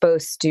I'm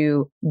supposed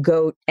to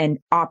go and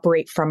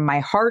operate from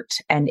my heart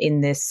and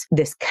in this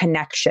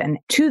connection.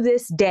 To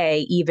this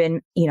day,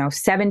 even,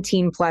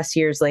 17 plus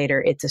years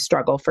later, it's a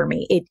struggle for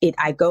me.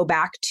 I go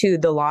back to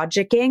the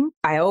logicking.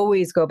 I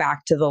always go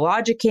back to the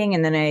logicking,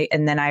 and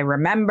then I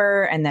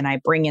remember, and then I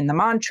bring in the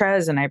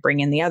mantras, and I bring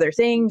in the other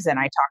things, and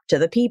I talk to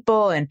the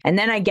people, and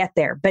then I get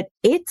there. But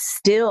it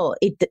still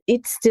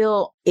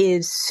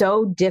is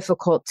so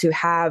difficult to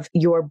have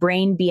your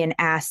brain be an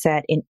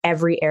asset in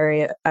every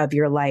area of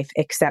your life,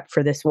 except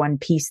for this one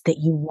piece that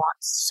you want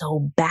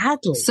so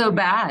badly. So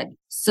bad.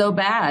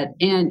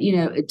 And,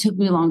 it took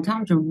me a long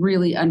time to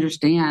really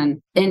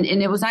understand. And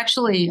it was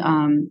actually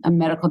a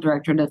medical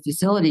director at a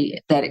facility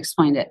that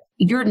explained it.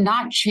 You're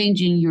not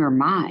changing your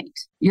mind.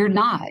 You're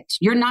not,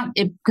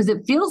 because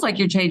it feels like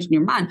you're changing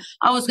your mind.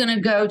 I was going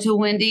to go to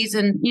Wendy's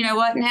and you know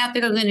what? Now I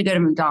think I'm going to go to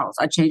McDonald's.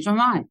 I changed my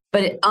mind.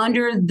 But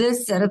under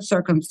this set of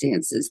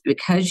circumstances,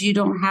 because you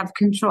don't have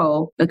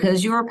control,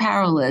 because you are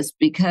powerless,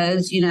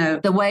 because,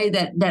 the way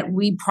that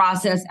we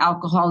process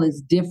alcohol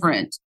is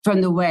different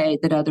from the way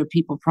that other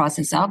people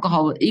process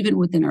alcohol, even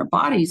within our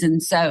bodies.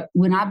 And so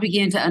when I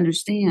began to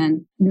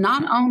understand,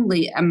 not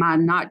only am I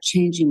not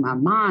changing my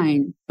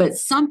mind, but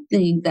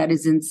something that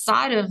is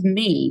inside of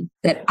me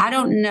that I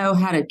don't know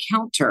how to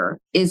counter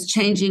is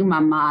changing my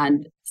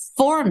mind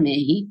for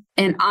me,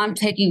 and I'm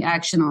taking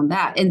action on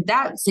that. And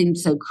that seemed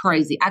so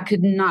crazy. I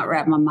could not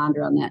wrap my mind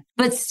around that.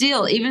 But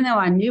still, even though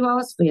I knew I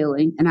was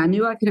failing and I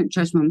knew I couldn't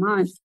trust my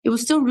mind, it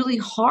was still really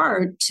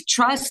hard to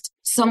trust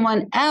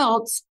someone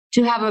else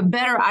to have a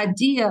better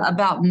idea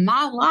about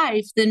my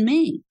life than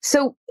me.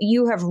 So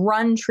you have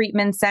run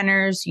treatment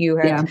centers, you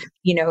have,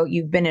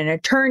 you've been an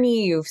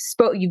attorney,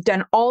 you've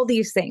done all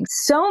these things.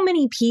 So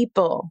many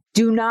people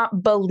do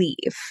not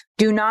believe,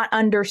 do not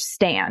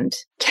understand,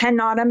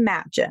 cannot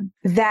imagine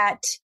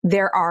that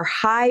there are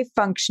high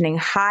functioning,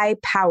 high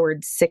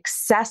powered,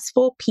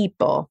 successful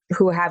people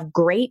who have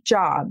great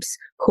jobs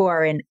who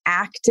are in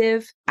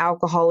active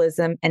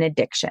alcoholism and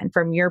addiction.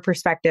 From your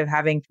perspective,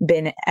 having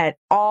been at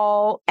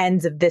all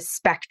ends of this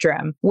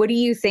spectrum, what do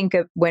you think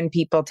of when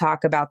people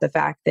talk about the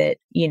fact that,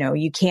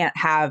 you can't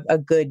have a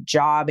good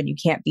job and you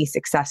can't be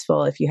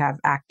successful if you have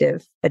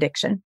active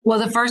addiction? Well,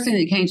 the first thing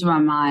that came to my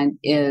mind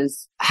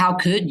is how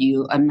could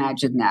you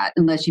imagine that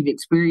unless you've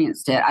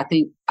experienced it? I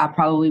think I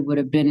probably would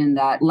have been in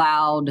that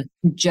loud,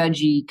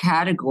 judgy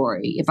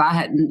category if I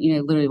hadn't,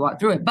 literally walked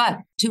through it. But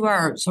to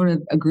our sort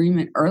of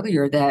agreement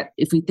earlier that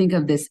if we think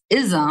of this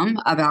ism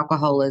of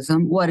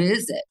alcoholism, what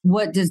is it?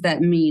 What does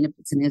that mean if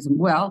it's an ism?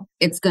 Well,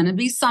 it's going to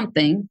be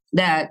something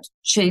that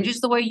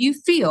changes the way you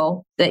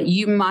feel that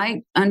you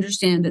might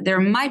understand that there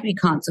might be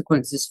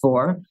consequences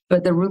for,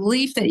 but the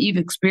relief that you've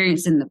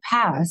experienced in the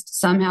past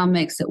somehow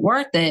makes it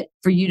worth it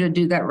for you to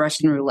do that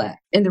Russian roulette.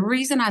 And the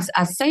reason I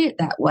say it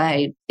that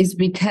way is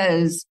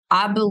because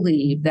I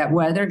believe that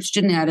whether it's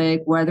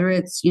genetic, whether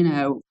it's,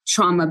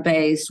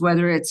 trauma-based,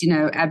 whether it's,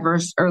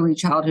 adverse early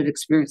childhood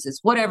experiences,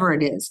 whatever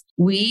it is,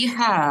 we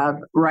have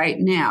right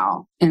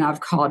now, and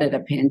I've called it a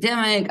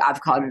pandemic,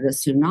 I've called it a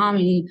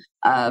tsunami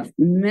of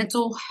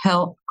mental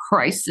health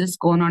crisis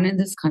going on in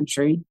this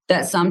country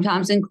that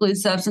sometimes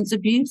includes substance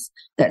abuse,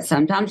 that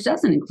sometimes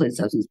doesn't include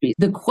substance abuse.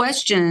 The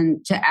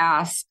question to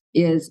ask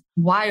is,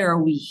 why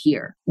are we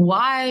here?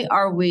 Why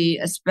are we,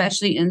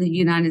 especially in the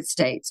United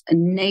States, a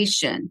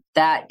nation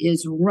that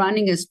is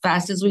running as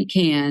fast as we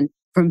can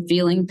from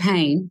feeling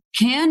pain?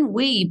 Can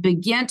we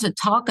begin to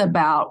talk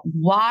about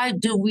why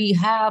do we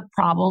have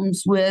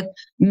problems with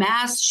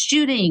mass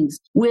shootings,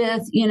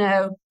 with,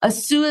 a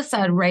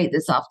suicide rate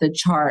that's off the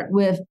chart,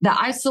 with the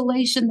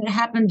isolation that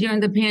happened during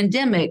the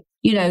pandemic,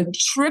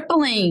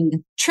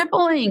 tripling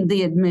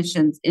the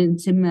admissions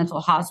into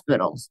mental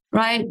hospitals,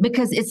 right?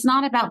 Because it's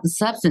not about the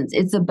substance.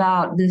 It's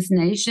about this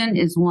nation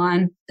is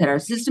one that our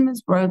system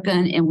is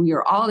broken and we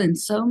are all in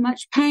so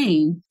much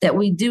pain that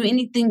we do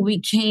anything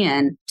we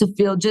can to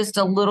feel just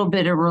a little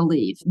bit of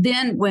relief.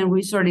 Then when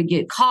we sort of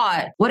get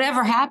caught,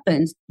 whatever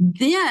happens,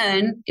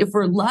 then if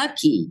we're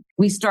lucky,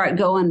 we start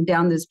going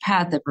down this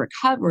path of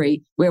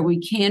recovery where we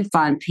can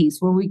find peace,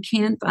 where we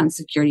can find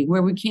security,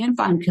 where we can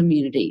find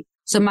community.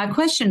 So my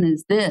question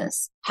is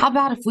this: how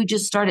about if we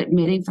just start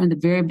admitting from the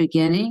very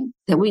beginning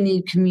that we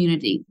need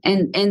community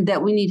and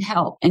that we need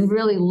help, and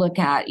really look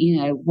at,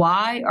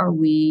 why are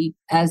we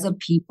as a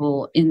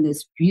people in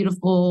this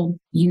beautiful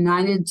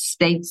United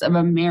States of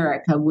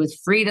America with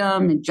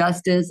freedom and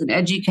justice and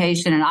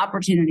education and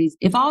opportunities?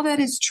 If all that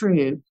is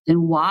true,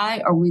 then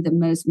why are we the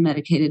most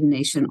medicated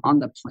nation on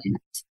the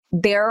planet?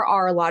 There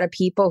are a lot of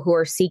people who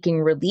are seeking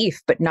relief,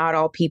 but not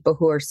all people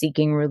who are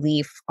seeking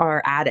relief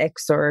are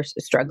addicts or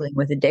struggling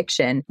with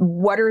addiction.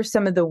 What are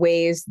some of the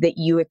ways that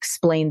you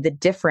explain the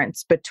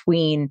difference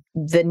between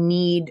the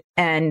need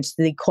and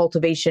the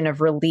cultivation of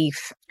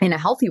relief in a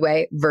healthy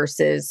way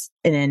versus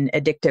in an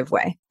addictive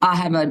way? I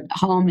have a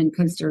home in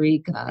Costa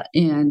Rica,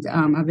 and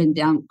I've been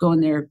going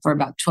there for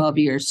about 12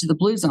 years to the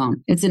Blue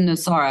Zone. It's in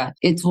Nosara.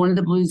 It's one of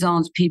the Blue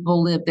Zones.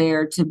 People live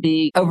there to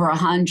be over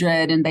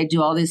 100, and they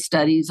do all these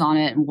studies on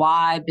it. And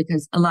why?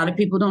 Because a lot of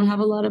people don't have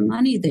a lot of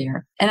money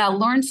there. And I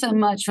learned so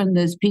much from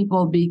those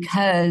people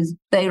because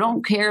they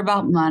don't care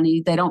about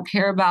money. They don't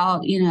care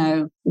about,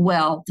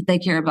 wealth. They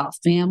care about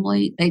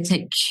family. They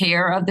take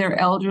care of their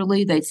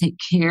elderly. They take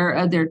care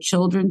of their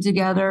children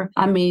together.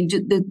 I mean,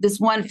 this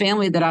one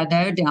family that I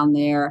know down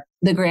there,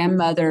 the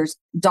grandmother's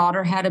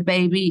daughter had a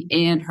baby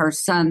and her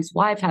son's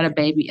wife had a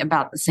baby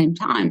about the same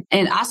time.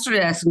 And I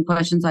started asking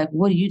questions like,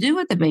 what do you do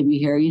with the baby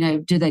here?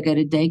 Do they go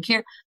to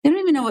daycare? They don't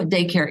even know what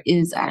daycare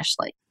is,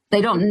 Ashley.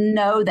 They don't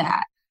know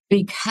that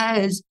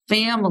because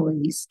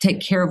families take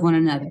care of one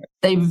another.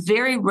 They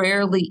very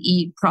rarely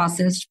eat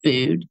processed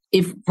food.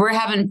 If we're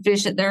having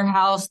fish at their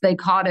house, they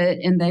caught it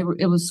and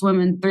it was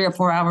swimming 3 or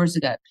 4 hours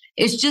ago.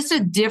 It's just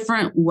a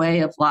different way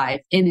of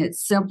life, and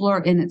it's simpler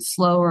and it's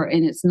slower,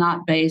 and it's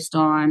not based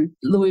on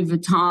Louis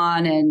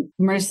Vuitton and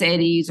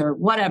Mercedes or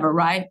whatever,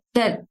 right?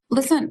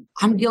 Listen,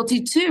 I'm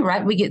guilty too,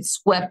 right? We get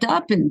swept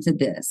up into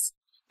this.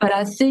 But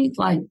I think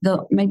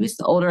maybe it's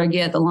the older I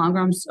get, the longer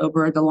I'm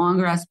sober, the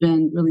longer I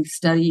spend really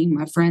studying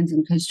my friends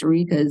in Costa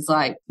Rica, is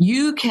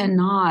you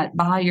cannot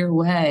buy your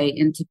way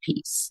into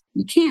peace.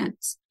 You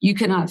can't. You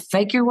cannot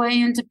fake your way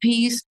into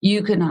peace.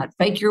 You cannot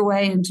fake your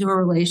way into a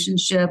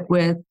relationship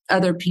with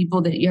other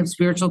people that you have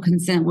spiritual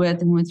consent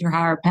with and with your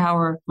higher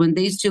power. When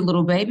these 2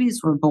 little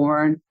babies were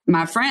born,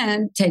 my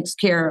friend takes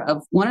care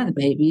of one of the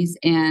babies,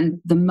 and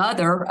the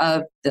mother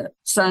of the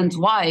son's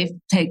wife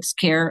takes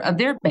care of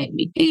their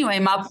baby. Anyway,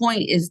 my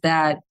point is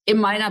that it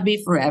might not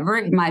be forever.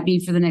 It might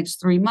be for the next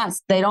 3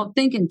 months. They don't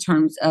think in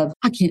terms of,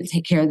 I can't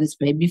take care of this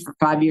baby for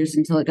 5 years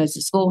until it goes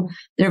to school.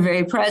 They're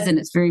very present.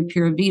 It's very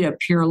pure vita,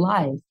 pure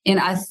life. And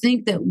I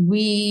think that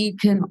we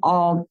can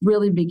all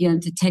really begin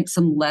to take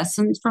some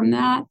lessons from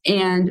that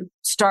and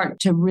start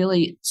to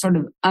really sort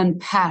of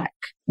unpack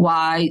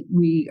why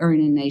we are in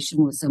a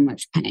nation with so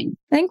much pain.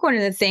 I think one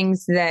of the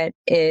things that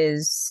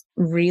is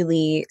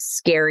really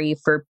scary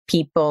for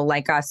people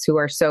like us who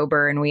are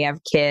sober and we have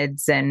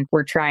kids and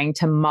we're trying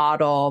to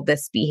model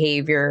this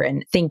behavior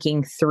and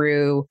thinking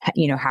through,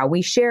 how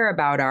we share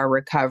about our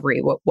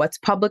recovery, what's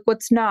public,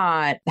 what's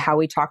not, how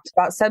we talked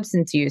about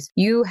substance use.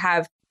 You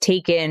have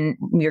taken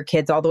your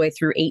kids all the way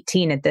through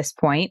 18 at this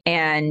point,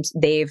 and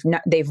they've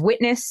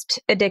witnessed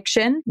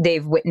addiction,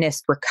 they've witnessed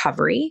just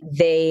recovery.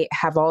 They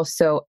have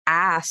also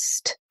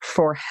asked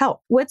for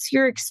help. What's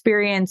your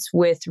experience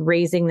with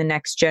raising the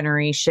next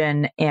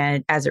generation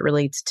and as it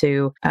relates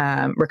to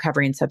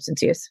recovery and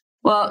substance use?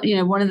 Well,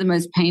 one of the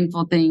most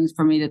painful things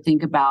for me to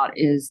think about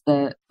is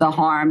the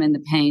harm and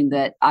the pain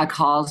that I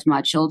caused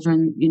my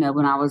children,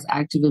 when I was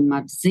active in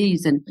my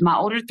disease. And my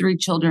older 3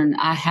 children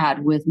I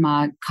had with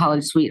my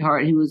college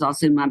sweetheart, who was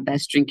also my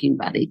best drinking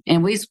buddy.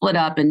 And we split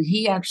up, and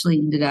he actually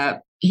ended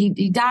up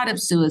he died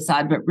of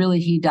suicide, but really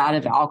he died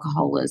of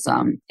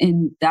alcoholism.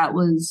 And that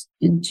was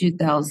in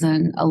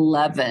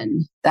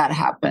 2011 that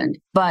happened.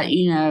 But,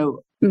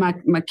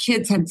 my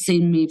kids had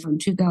seen me from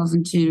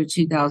 2002 to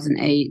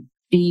 2008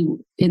 be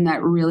in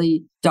that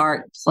really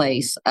dark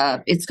place of,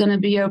 it's going to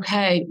be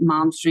okay.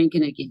 Mom's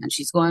drinking again.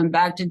 She's going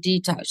back to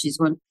detox. She's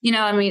going,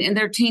 and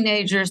they're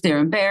teenagers. They're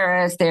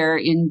embarrassed. They're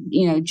in,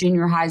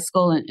 junior high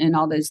school and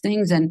all those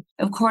things. And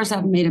of course,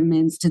 I've made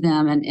amends to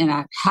them. And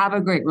I have a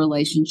great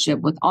relationship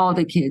with all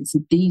the kids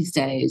these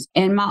days.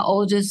 And my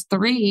oldest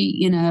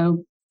 3,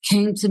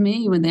 came to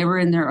me when they were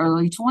in their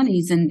early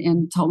 20s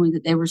and told me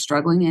that they were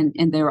struggling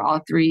and they were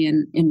all 3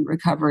 in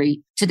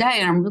recovery today.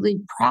 And I'm really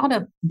proud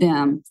of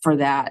them for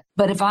that.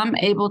 But if I'm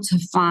able to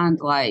find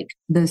like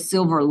the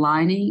silver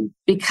lining,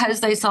 because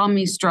they saw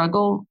me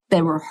struggle,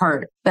 they were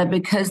hurt. But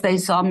because they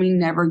saw me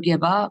never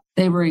give up,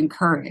 they were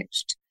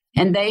encouraged.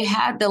 And they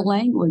had the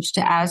language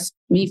to ask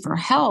me for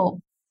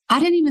help. I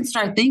didn't even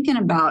start thinking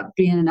about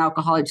being an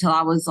alcoholic till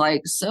I was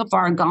like so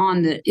far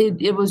gone that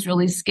it was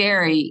really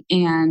scary.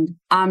 And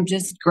I'm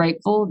just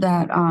grateful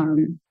that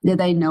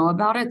they know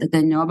about it, that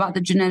they know about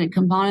the genetic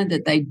component,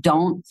 that they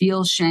don't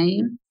feel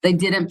shame. They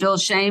didn't feel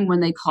shame when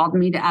they called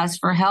me to ask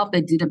for help.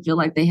 They didn't feel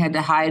like they had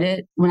to hide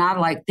it. When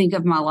I think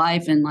of my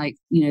life and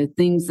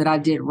things that I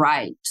did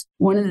right,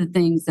 one of the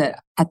things that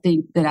I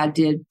think that I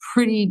did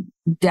pretty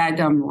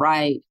daggum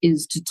right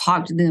is to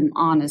talk to them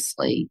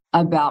honestly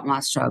about my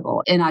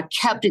struggle. And I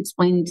kept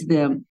explaining to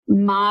them,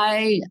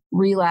 my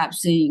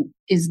relapsing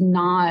is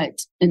not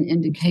an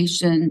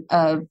indication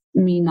of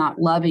me not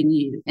loving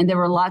you. And there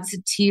were lots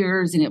of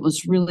tears and it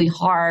was really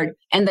hard.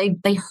 And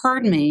they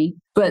heard me,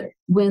 but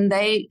when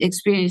they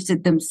experienced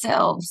it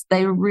themselves,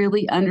 they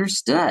really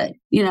understood.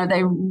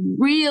 They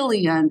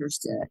really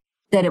understood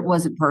that it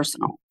wasn't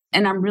personal.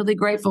 And I'm really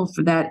grateful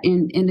for that.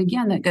 And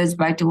again, that goes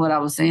back to what I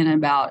was saying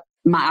about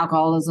my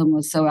alcoholism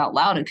was so out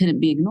loud, it couldn't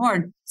be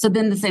ignored. So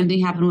then the same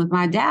thing happened with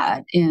my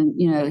dad. And,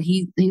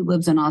 he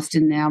lives in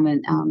Austin now,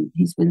 and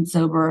he's been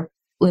sober,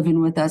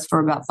 living with us for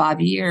about 5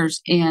 years.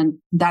 And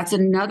that's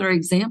another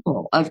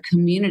example of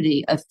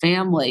community, of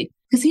family.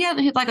 Because he had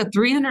like a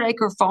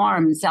 300-acre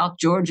farm in South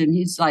Georgia, and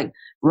he's like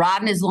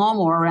riding his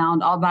lawnmower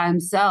around all by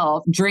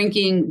himself,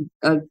 drinking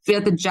a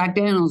 5th of Jack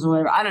Daniels or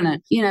whatever. I don't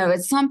know.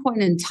 At some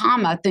point in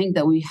time, I think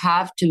that we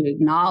have to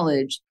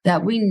acknowledge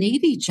that we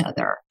need each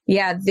other.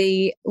 Yeah,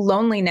 the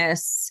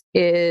loneliness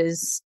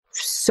is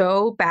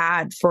so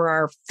bad for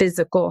our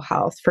physical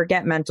health.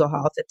 Forget mental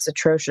health. It's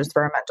atrocious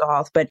for our mental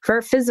health. But for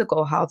our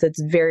physical health,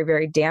 it's very,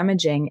 very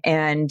damaging.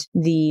 And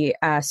the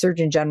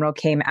Surgeon General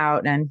came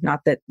out, and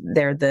not that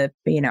they're the,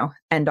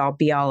 end all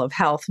be all of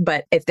health,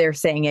 but if they're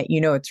saying it,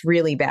 it's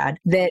really bad,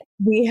 that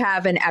we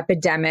have an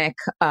epidemic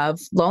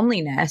of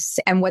loneliness.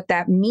 And what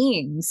that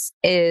means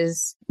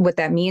is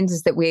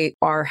that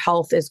our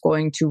health is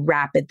going to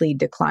rapidly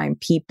decline.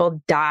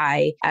 People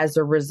die as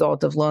a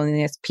result of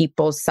loneliness,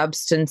 people's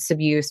substance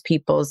abuse,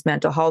 people's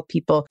mental health,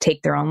 people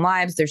take their own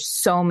lives. There's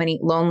so many.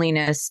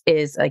 Loneliness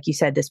is, like you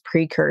said, this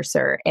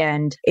precursor.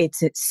 And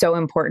it's so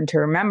important to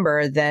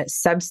remember that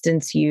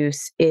substance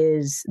use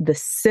is the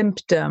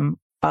symptom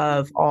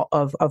of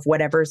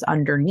whatever's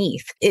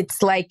underneath.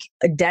 It's like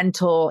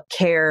dental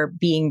care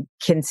being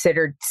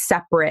considered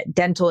separate,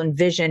 dental and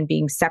vision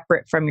being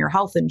separate from your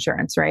health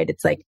insurance, right?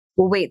 It's like,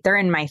 well, wait, they're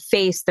in my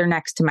face. They're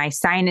next to my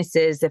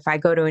sinuses. If I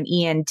go to an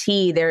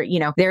ENT,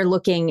 they're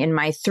looking in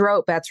my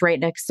throat. That's right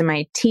next to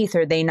my teeth.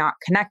 Are they not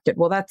connected?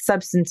 Well, that's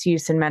substance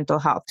use and mental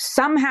health.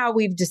 Somehow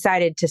we've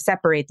decided to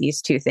separate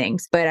these two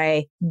things, but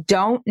I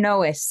don't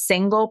know a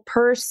single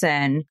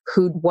person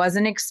who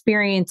wasn't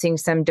experiencing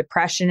some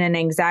depression and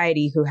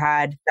anxiety who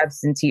had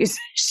substance use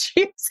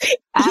issues.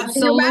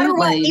 Absolutely. No matter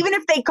what, even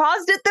if they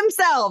caused it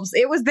themselves,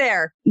 it was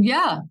there.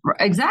 Yeah,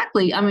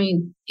 exactly. I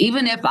mean,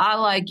 even if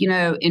I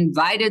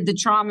invited the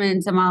trauma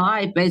into my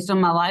life based on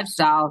my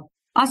lifestyle,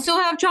 I still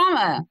have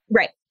trauma.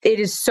 Right. It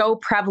is so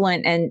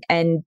prevalent,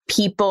 and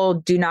people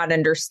do not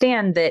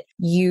understand that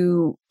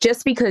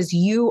just because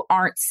you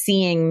aren't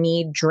seeing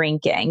me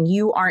drinking,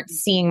 you aren't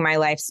seeing my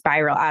life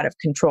spiral out of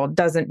control,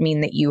 doesn't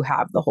mean that you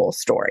have the whole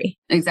story.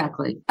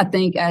 Exactly. I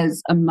think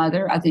as a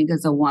mother, I think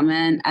as a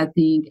woman, I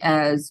think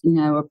as,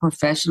 a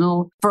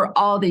professional, for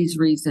all these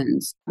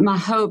reasons, my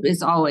hope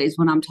is always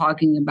when I'm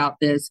talking about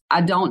this,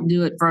 I don't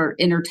do it for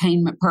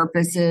entertainment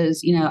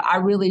purposes. I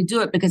really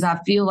do it because I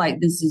feel like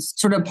this is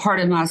sort of part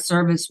of my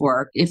service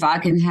work. If I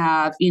can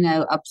have,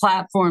 a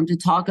platform to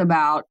talk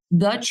about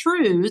the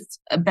truth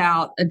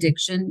about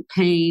addiction,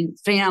 pain,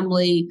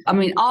 family,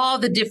 all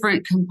the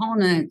different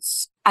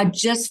components I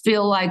just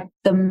feel like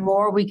the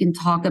more we can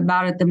talk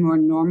about it, the more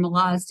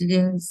normalized it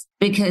is.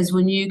 Because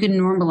when you can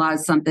normalize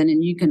something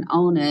and you can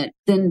own it,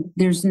 then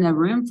there's no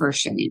room for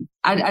shame.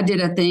 I did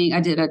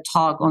a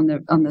talk on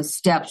the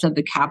steps of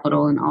the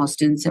Capitol in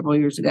Austin several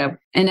years ago.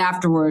 And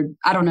afterward,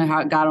 I don't know how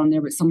it got on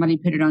there, but somebody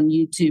put it on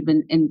YouTube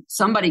and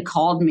somebody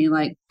called me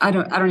like, I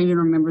don't even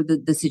remember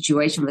the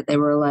situation, but they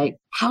were like,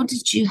 how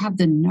did you have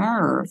the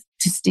nerve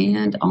to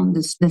stand on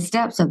the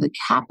steps of the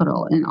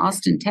Capitol in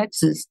Austin,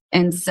 Texas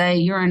and say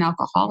you're an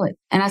alcoholic?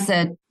 And I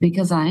said,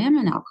 because I am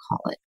an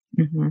alcoholic.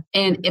 Mm-hmm.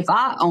 And if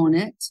I own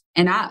it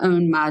and I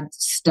own my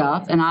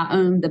stuff and I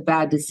own the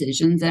bad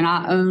decisions and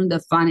I own the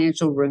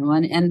financial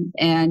ruin and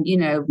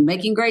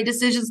making great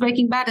decisions,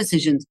 making bad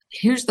decisions,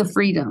 here's the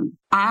freedom.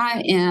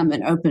 I am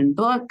an open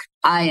book.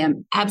 I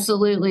am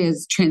absolutely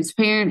as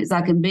transparent as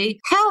I can be.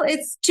 Hell,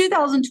 it's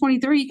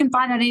 2023. You can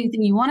find out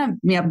anything you want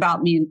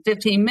about me in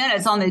 15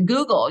 minutes on the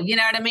Google. You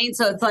know what I mean?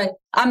 So it's like,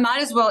 I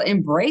might as well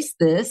embrace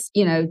this,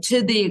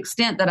 to the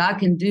extent that I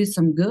can do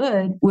some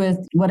good with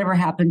whatever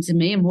happened to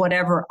me and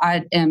whatever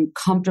I am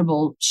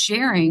comfortable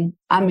sharing.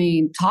 I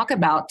mean, talk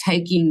about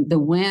taking the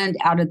wind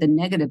out of the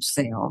negative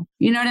sail.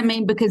 You know what I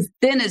mean? Because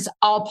then it's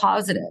all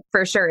positive.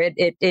 For sure.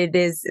 It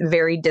is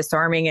very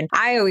disarming. And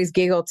I always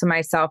giggle to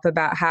myself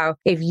about how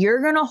if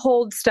you're going to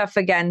hold stuff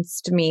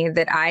against me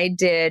that I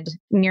did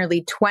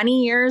nearly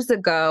 20 years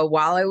ago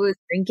while I was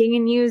drinking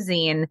and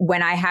using,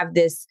 when I have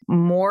this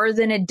more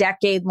than a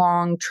decade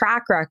long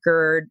track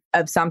record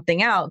of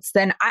something else,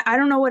 then I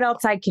don't know what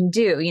else I can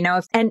do,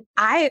 and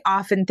I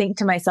often think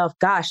to myself,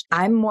 gosh,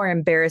 I'm more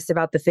embarrassed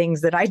about the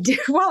things that I do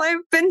while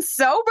I've been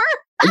sober.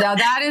 Now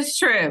that is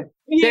true.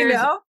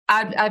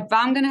 If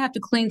I'm going to have to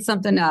clean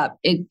something up,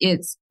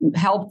 it's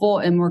helpful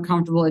and more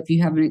comfortable if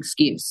you have an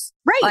excuse.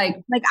 Right.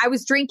 Like I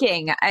was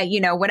drinking,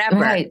 whatever.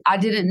 Right. I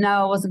didn't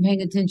know. I wasn't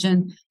paying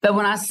attention. But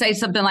when I say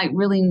something like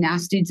really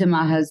nasty to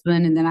my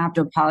husband and then I have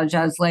to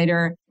apologize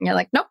later. You're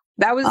like, nope,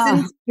 that was,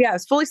 I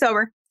was fully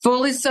sober.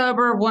 Fully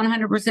sober,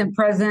 100%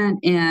 present,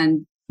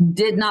 and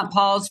did not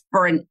pause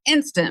for an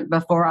instant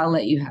before I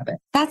let you have it.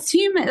 That's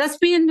human. That's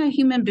being a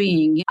human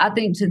being. I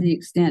think to the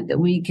extent that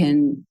we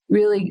can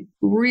really,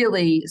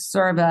 really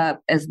serve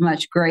up as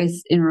much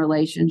grace in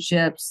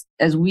relationships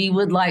as we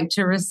would like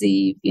to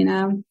receive,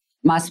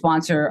 My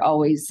sponsor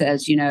always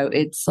says,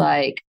 it's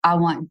like, I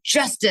want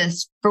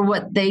justice for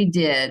what they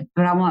did,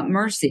 but I want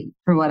mercy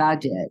for what I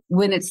did.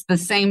 When it's the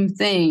same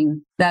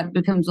thing, that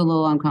becomes a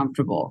little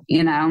uncomfortable,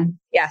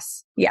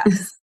 Yes.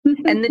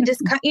 And then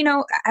just,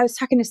 I was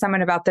talking to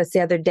someone about this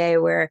the other day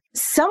where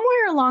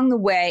somewhere along the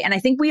way, and I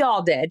think we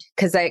all did,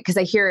 because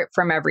I hear it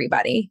from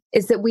everybody,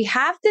 is that we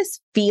have this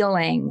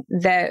feeling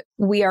that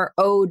we are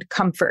owed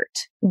comfort,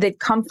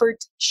 that comfort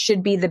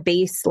should be the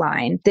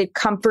baseline, that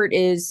comfort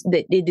is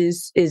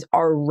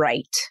our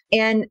right.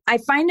 And I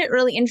find it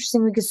really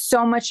interesting because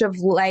so much of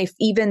life,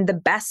 even the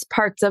best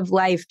parts of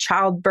life,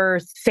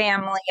 childbirth,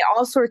 family,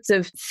 all sorts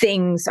of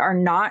things are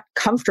not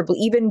comfortable,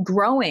 even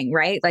growing,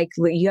 right? Like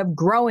you have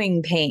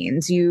growing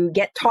pains, you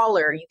get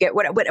taller, you get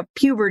what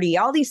puberty,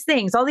 all these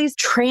things, all these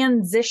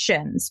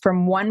transitions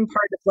from one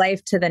part of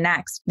life to the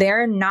next.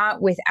 They're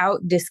not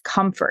without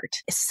discomfort,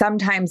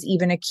 sometimes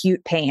even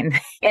acute pain.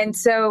 And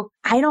so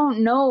I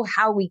don't know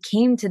how we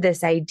came to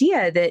this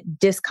idea that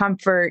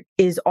discomfort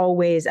is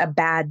always a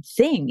bad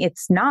thing.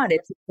 It's not.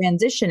 It's a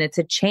transition. It's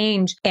a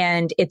change.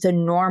 And it's a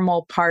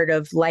normal part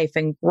of life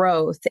and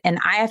growth. And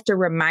I have to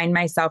remind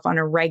myself on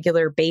a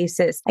regular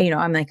basis,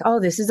 I'm like, oh,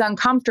 this is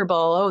uncomfortable.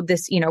 Oh,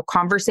 this,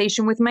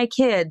 conversation with my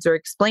kids or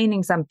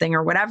explaining something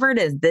or whatever it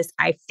is,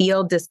 I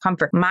feel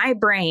discomfort. My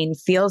brain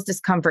feels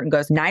discomfort and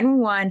goes,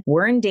 911,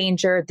 we're in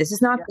danger. This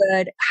is not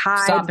good.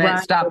 Hide,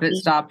 stop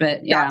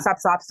it. Yeah. Stop.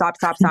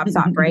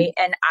 Right.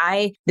 And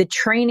the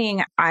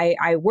training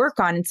I work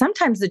on, and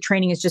sometimes the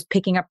training is just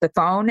picking up the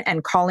phone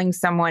and calling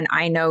someone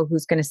I know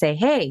who's going to say,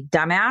 hey,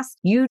 dumbass,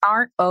 you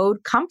aren't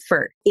owed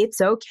comfort.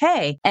 It's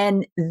okay.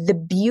 And the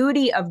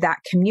beauty of that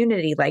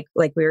community, like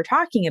we were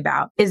talking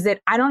about, is that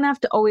I don't have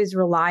to always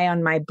rely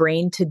on my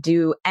brain to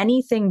do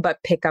anything but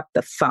pick up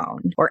the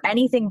phone or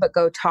anything but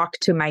go talk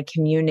to my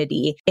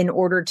community in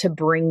order to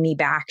bring me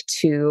back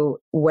to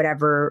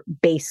whatever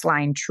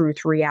baseline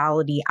truth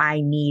reality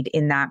I need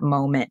in that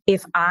moment.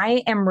 If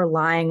I am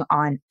relying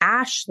on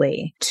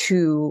Ashley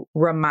to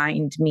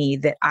remind me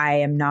that I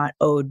am not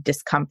owed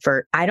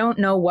discomfort, I don't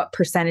know what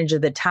percentage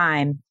of the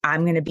time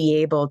I'm going to be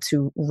able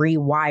to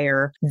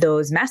rewire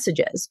those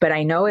messages. But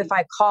I know if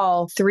I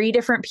call 3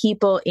 different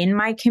people in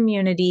my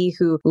community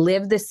who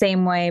live the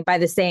same way by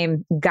the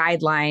same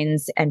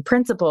guidelines and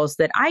principles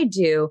that I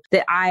do,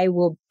 that I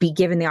will be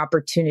given the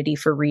opportunity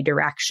for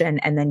redirection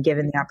and then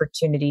given the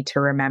opportunity to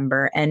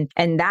remember. And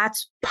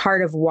that's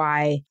part of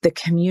why the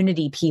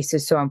community piece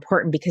is so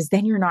important, because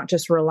then you're not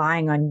just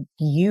relying on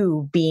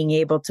you being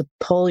able to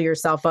pull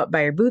yourself up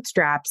by your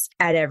bootstraps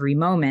at every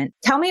moment.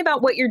 Tell me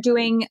about what you're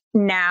doing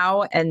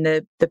now and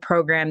the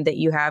program that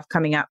you have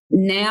coming up.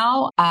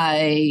 Now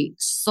I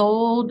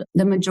sold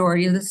the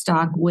majority of the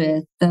stock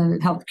with the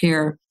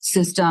healthcare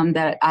system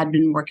that I'd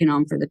been working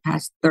on for the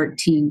past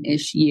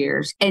 13-ish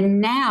years. And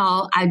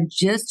now I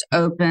just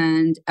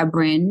opened a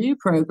brand new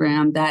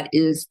program that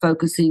is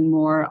focusing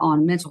more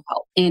on mental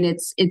health. And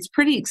it's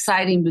pretty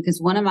exciting because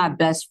one of my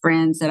best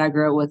friends that I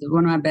grew up with,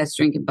 one of my best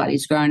drinking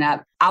buddies growing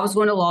up, I was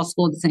going to law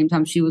school at the same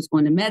time she was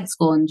going to med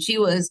school, and she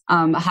was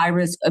a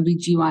high-risk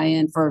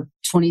OBGYN for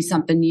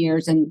 20-something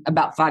years. And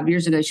about 5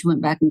 years ago, she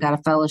went back and got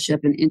a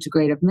fellowship in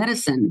integrative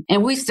medicine.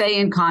 And we stay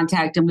in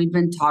contact, and we've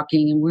been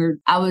talking, and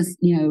I was,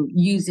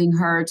 using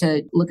her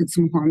to look at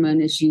some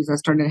hormone issues I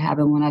started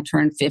having when I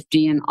turned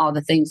 50 and all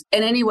the things.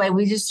 And anyway,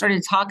 we just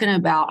started talking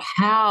about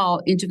how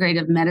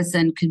integrative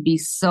medicine could be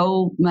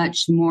so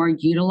much more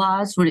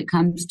utilized when it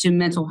comes to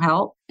mental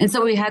health. And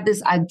so we had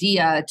this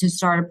idea to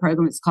start a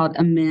program. It's called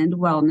Amend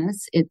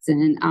Wellness. It's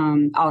in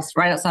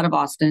right outside of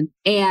Austin.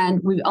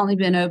 And we've only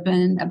been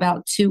open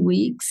about 2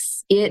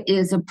 weeks. It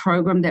is a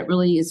program that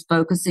really is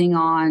focusing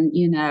on,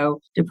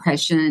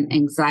 depression,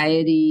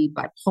 anxiety,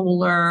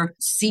 bipolar,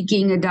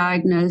 seeking a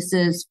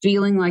diagnosis,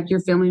 feeling like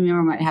your family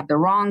member might have the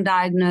wrong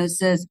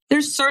diagnosis.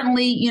 There's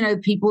certainly,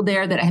 people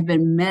there that have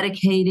been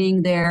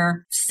medicating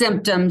their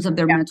symptoms of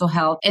their mental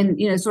health and,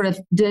 sort of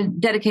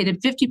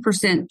dedicated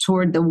 50%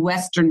 toward the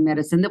Western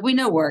medicine that we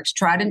know works,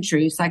 tried and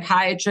true,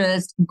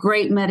 psychiatrists,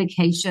 great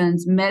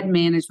medications, med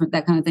management,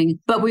 that kind of thing.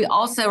 But we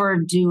also are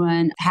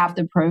doing half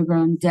the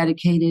program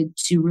dedicated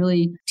to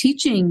really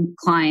teaching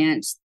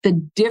clients the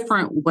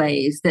different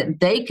ways that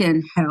they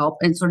can help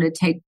and sort of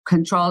take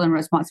control and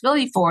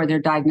responsibility for their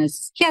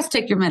diagnosis. Yes,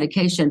 take your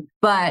medication,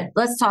 but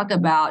let's talk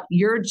about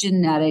your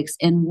genetics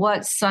and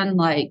what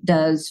sunlight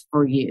does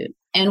for you,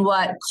 and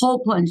what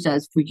cold plunge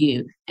does for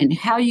you, and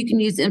how you can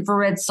use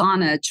infrared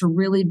sauna to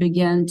really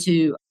begin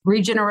to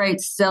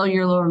regenerate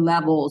cellular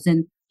levels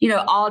and,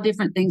 all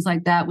different things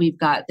like that. We've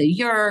got the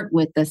yurt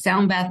with the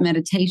sound bath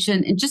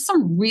meditation and just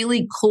some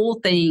really cool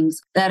things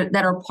that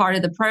are part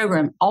of the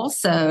program.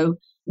 Also,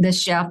 the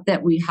chef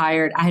that we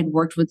hired, I had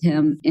worked with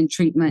him in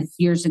treatment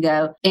years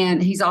ago,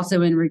 and he's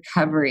also in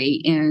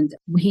recovery. And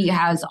he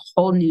has a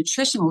whole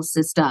nutritional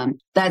system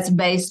that's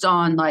based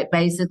on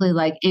basically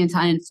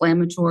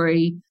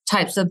anti-inflammatory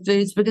types of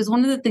foods, because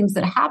one of the things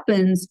that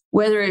happens,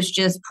 whether it's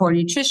just poor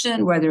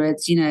nutrition, whether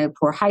it's,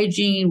 poor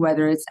hygiene,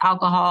 whether it's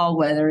alcohol,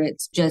 whether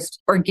it's just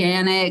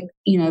organic,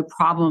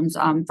 problems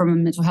from a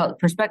mental health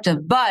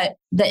perspective, but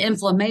the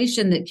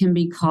inflammation that can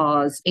be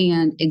caused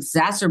and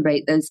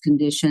exacerbate those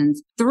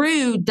conditions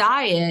through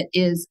diet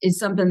is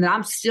something that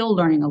I'm still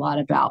learning a lot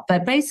about.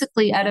 But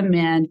basically at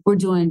Amend, we're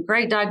doing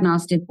great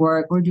diagnostic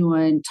work. We're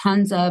doing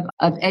tons of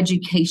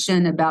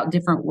education about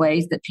different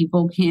ways that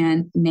people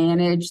can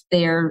manage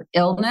their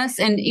illness.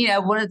 And,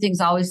 one of the things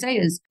I always say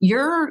is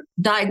your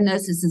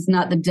diagnosis is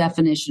not the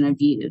definition of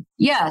you.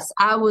 Yes,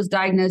 I was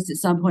diagnosed at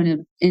some point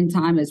in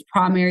time as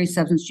primary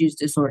substance use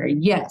disorder.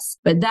 Yes,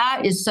 but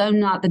that is so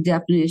not the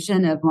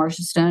definition of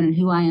Marsha Stone and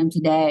who I am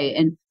today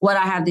and what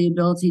I have the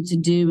ability to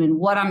do and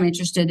what I'm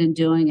interested in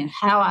doing and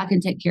how I can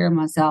take care of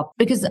myself.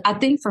 Because I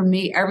think for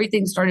me,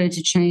 everything started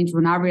to change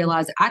when I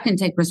realized I can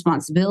take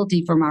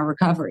responsibility for my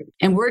recovery.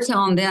 And we're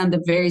telling them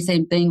the very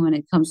same thing when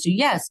it comes to,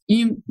 yes,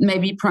 you may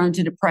be prone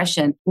to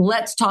depression.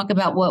 Let's talk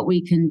about what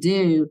we can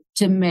do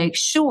to make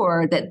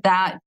sure that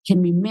that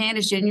can be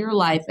managed in your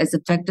life as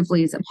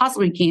effectively as it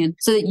possibly can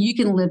so that you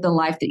can live the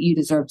life that you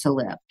deserve to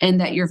live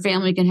and that your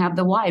family can have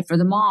the wife or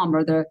the mom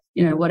or the,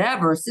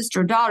 whatever,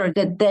 sister, daughter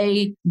that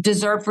they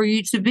deserve for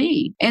you to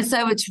be. And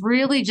so it's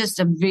really just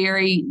a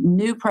very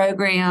new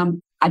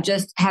program. I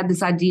just had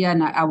this idea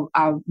and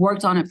I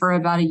worked on it for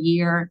about a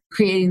year,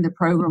 creating the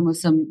program with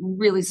some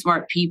really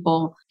smart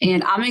people.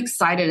 And I'm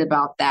excited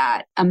about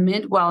that.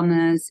 Amend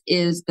Wellness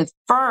is the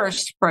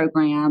first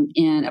program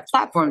in a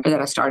platform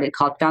that I started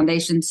called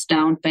Foundation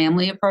Stone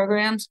Family of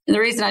Programs. And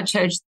the reason I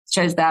chose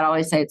that, I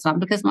always say it's not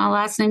because my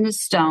last name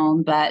is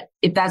Stone, but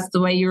if that's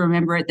the way you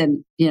remember it,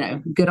 then,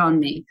 good on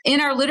me. In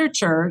our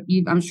literature,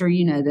 I'm sure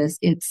you know this,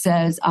 it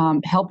says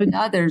helping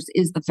others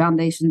is the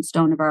foundation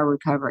stone of our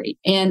recovery.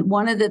 And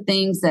one of the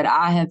things that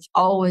I have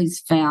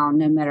always found,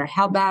 no matter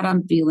how bad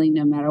I'm feeling,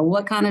 no matter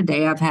what kind of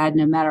day I've had,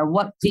 no matter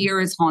what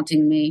fear is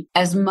haunting me,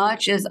 as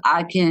much as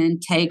I can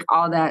take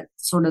all that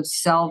sort of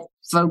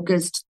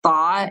self-focused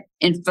thought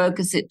and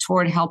focus it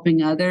toward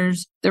helping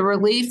others, the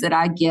relief that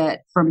I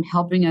get from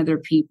helping other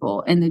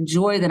people and the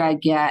joy that I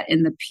get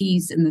and the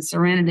peace and the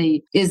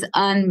serenity is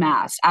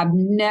unmatched. I've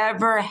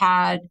never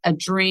had a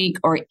drink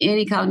or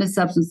any kind of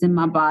substance in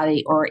my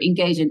body or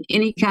engage in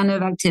any kind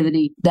of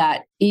activity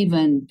that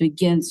even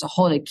begins to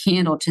hold a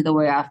candle to the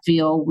way I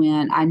feel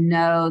when I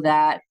know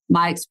that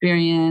my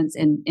experience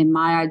and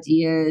my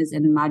ideas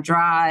and my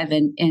drive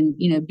and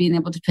being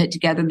able to put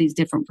together these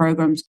different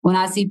programs. When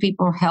I see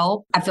people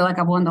help, I feel like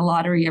I've won the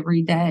lottery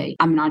every day.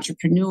 I'm an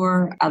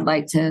entrepreneur. I'd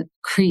like to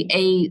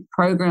create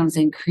programs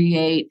and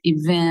create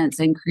events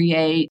and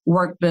create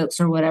workbooks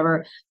or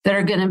whatever that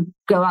are going to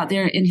go out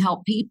there and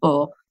help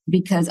people,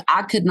 because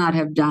I could not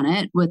have done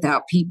it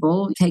without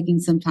people taking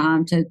some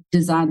time to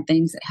design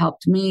things that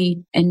helped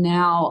me. And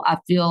now I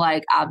feel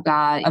like I've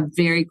got a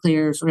very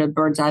clear sort of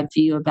bird's eye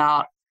view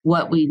about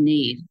what we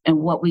need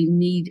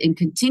and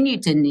continue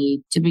to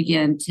need to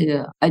begin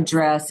to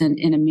address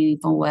in a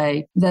meaningful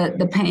way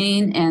the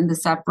pain and the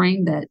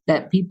suffering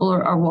that people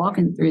are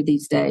walking through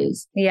these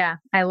days. Yeah,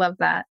 I love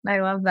that. I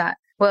love that.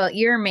 Well,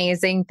 you're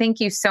amazing. Thank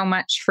you so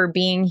much for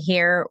being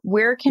here.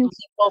 Where can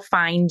people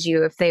find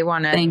you if they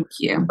want to Thank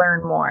you.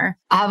 learn more?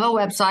 I have a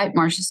website,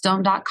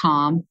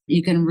 marshastone.com.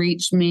 You can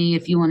reach me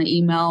if you want to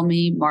email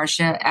me,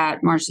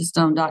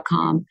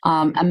 marsha@marshastone.com.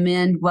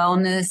 Amend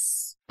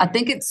Wellness. I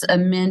think it's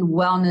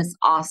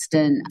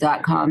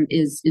amendwellnessaustin.com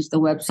is the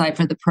website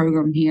for the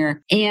program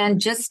here. And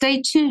just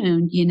stay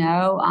tuned,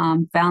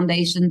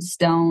 Foundation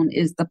Stone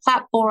is the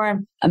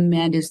platform.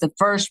 Amend is the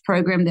first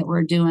program that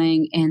we're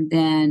doing. And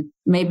then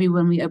maybe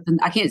when we open,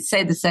 I can't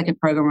say the second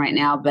program right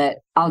now, but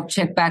I'll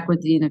check back with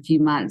you in a few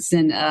months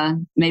and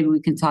maybe we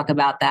can talk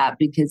about that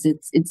because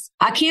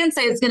I can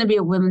say it's going to be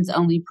a women's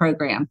only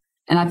program.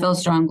 And I feel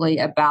strongly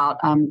about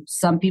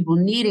some people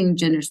needing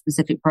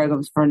gender-specific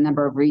programs for a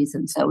number of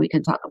reasons. So we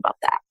can talk about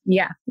that.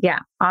 Yeah.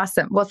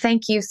 Awesome. Well,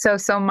 thank you so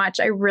much.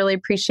 I really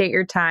appreciate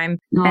your time.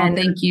 And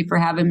thank you for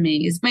having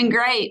me. It's been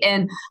great.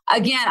 And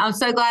again, I'm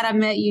so glad I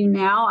met you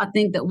now. I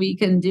think that we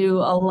can do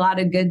a lot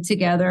of good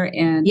together.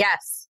 And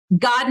yes.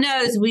 God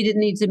knows we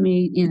didn't need to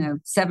meet,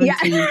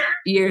 17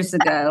 years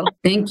ago.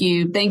 Thank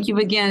you. Thank you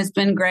again. It's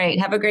been great.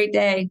 Have a great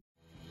day.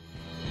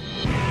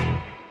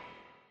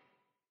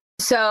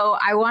 So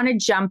I want to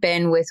jump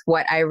in with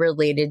what I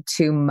related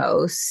to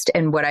most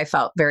and what I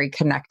felt very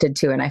connected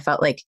to. And I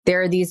felt like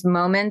there are these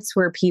moments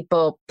where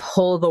people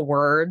pull the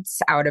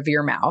words out of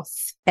your mouth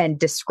and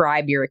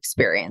describe your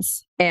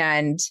experience.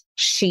 And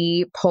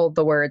she pulled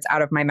the words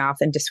out of my mouth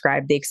and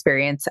described the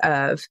experience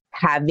of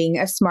having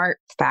a smart,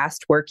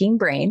 fast working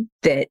brain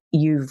that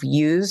you've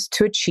used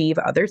to achieve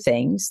other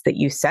things, that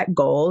you set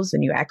goals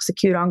and you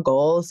execute on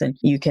goals and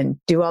you can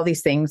do all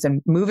these things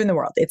and move in the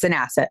world. It's an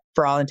asset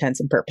for all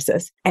intents and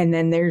purposes. And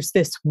then there's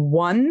this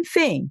one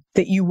thing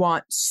that you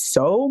want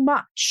so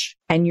much.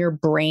 And your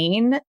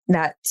brain,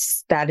 that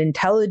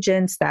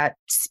intelligence, that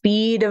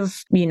speed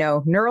of,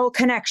 neural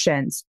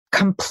connections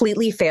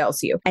completely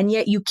fails you. And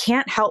yet you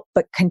can't help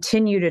but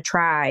continue to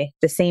try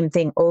the same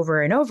thing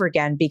over and over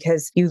again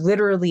because you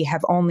literally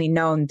have only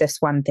known this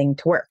one thing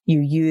to work.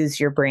 You use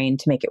your brain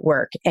to make it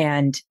work.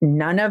 And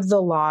none of the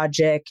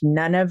logic,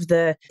 none of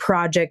the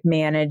project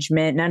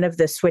management, none of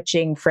the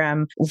switching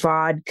from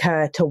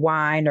vodka to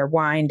wine or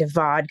wine to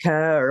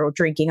vodka or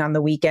drinking on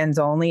the weekends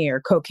only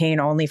or cocaine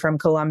only from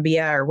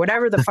Colombia or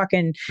whatever the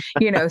fucking,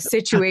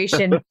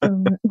 situation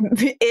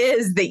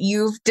is that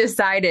you've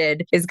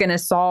decided is going to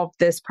solve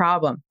this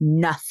problem.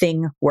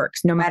 Nothing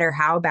works, no matter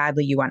how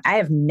badly you want. I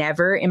have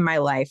never in my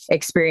life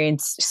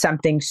experienced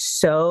something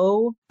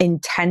so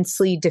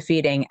intensely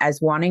defeating as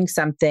wanting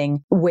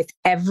something with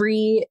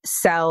every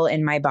cell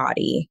in my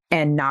body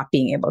and not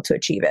being able to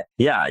achieve it.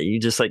 Yeah, you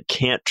just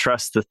can't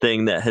trust the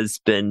thing that has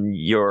been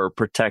your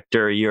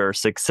protector, your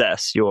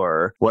success,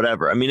 your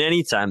whatever. I mean,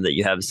 anytime that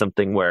you have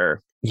something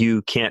where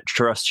you can't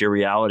trust your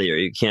reality or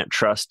you can't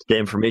trust the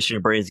information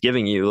your brain's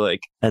giving you,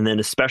 and then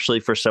especially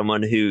for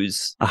someone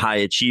who's a high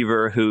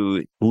achiever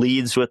who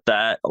leads with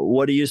that,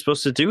 what are you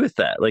supposed to do with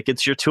that?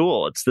 It's your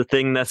tool. It's the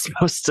thing that's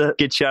supposed to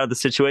get you out of the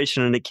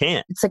situation and it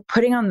can't. It's like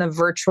putting on the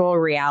virtual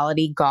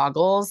reality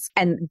goggles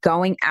and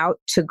going out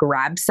to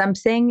grab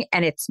something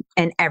and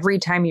every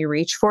time you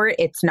reach for it,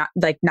 it's not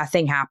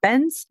nothing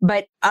happens.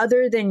 But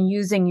other than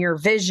using your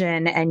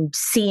vision and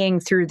seeing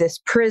through this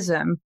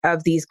prism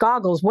of these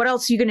goggles, what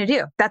else are you going to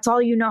do? That's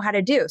all you know how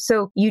to do.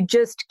 So you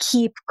just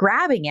keep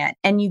grabbing it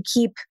and you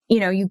keep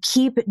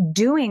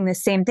doing the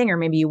same thing, or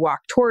maybe you walk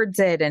towards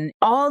it and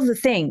all the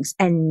things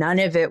and none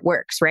of it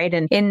works, right?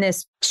 And in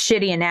this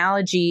shitty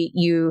analogy,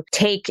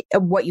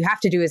 what you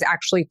have to do is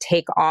actually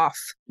take off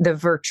the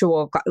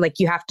virtual,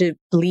 you have to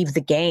leave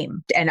the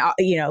game and,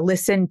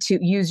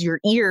 use your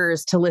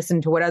ears to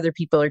listen to what other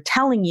people are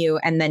telling you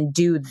and then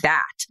do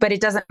that. But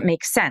it doesn't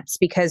make sense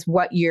because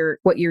what you're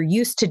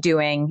used to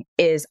doing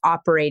is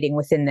operating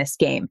within this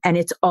game. And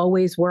it's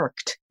always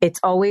worked. It's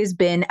always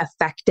been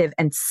effective.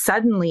 And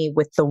suddenly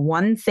with the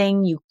one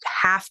thing you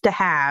have to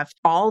have,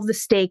 all the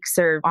stakes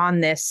are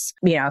on this.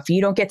 If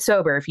you don't get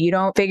sober, if you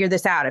don't figure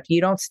this out, if you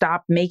don't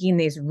stop making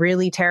these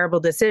really terrible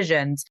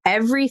decisions,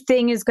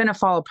 everything is going to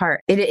fall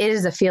apart. It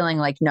is a feeling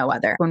like no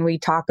other. When we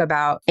talk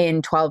about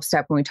in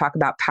 12-step, when we talk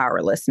about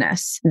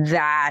powerlessness,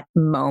 that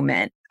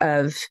moment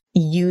of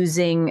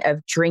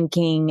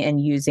drinking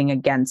and using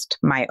against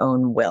my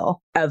own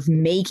will, of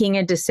making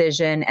a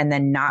decision and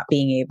then not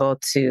being able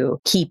to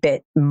keep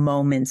it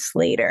moments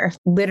later.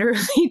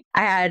 Literally,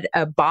 I had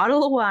a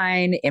bottle of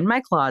wine in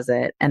my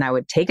closet and I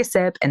would take a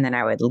sip and then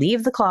I would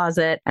leave the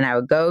closet and I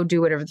would go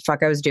do whatever the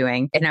fuck I was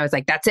doing. And I was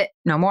like, that's it,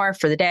 no more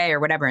for the day or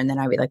whatever. And then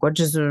I'd be like, well,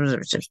 just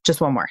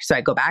one more. So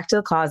I'd go back to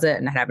the closet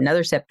and I'd have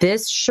another sip.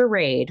 This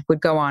charade would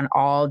go on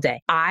all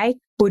day. I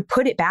would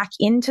put it back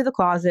into the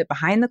closet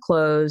behind the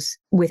clothes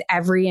with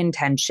every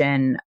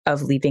intention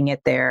of leaving it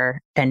there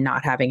and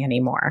not having any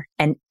more.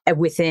 And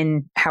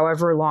within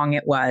however long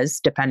it was,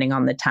 depending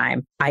on the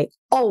time, I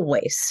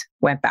always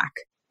went back.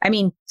 I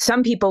mean,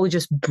 some people would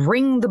just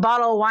bring the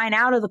bottle of wine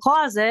out of the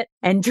closet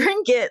and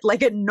drink it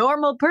like a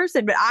normal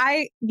person. But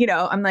I'm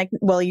like,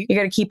 well, you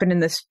got to keep it in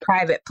this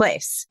private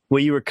place. Well,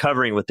 you were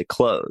covering with the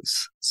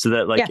clothes. So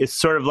that it's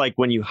sort of like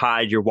when you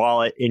hide your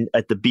wallet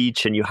at the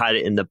beach and you hide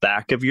it in the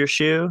back of your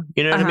shoe.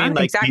 You know what I mean?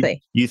 Like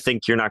exactly. You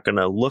think you're not going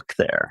to look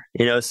there.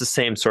 It's the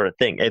same sort of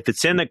thing. If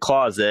it's in the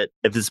closet,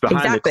 if it's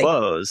behind the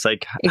clothes,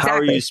 like how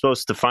are you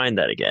supposed to find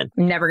that again?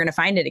 I'm never going to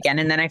find it again.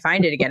 And then I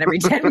find it again every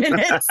 10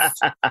 minutes.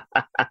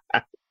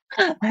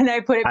 And I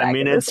put it back. I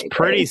mean, it's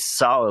pretty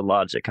solid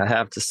logic, I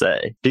have to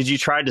say. Did you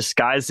try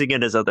disguising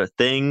it as other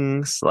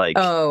things? Like,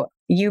 oh,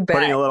 you bet.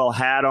 Putting a little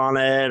hat on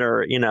it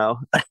or,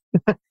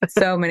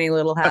 So many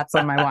little hats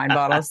on my wine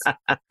bottles.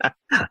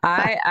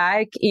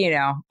 I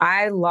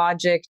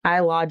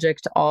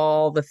logicked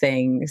all the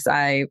things.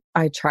 I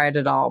tried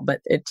it all, but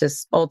it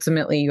just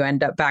ultimately you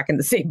end up back in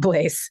the same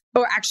place.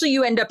 Or actually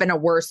you end up in a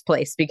worse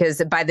place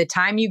because by the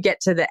time you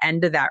get to the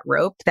end of that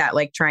rope, that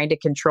like trying to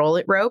control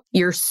it rope,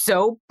 you're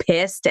so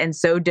pissed and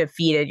so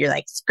defeated. You're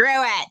like,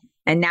 screw it.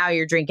 And now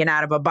you're drinking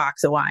out of a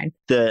box of wine.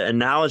 The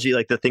analogy,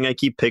 like the thing I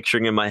keep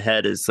picturing in my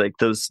head is like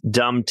those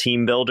dumb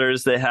team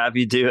builders they have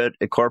you do at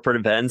corporate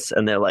events.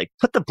 And they're like,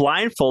 put the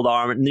blindfold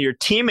on and your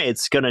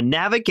teammate's going to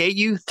navigate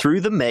you through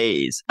the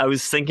maze. I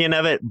was thinking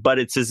of it, but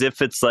it's as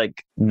if it's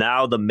like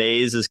now the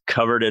maze is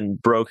covered in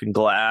broken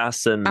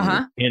glass and,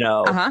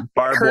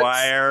 barbed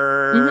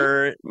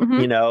wire.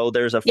 Mm-hmm.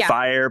 There's a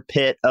fire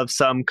pit of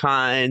some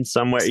kind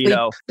somewhere,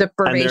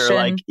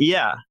 deprivation.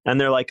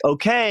 And they're like,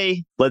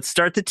 okay, let's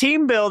start the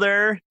team builder.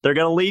 They're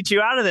going to lead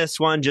you out of this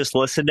one. Just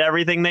listen to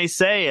everything they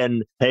say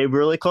and pay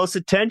really close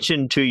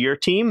attention to your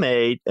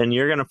teammate. And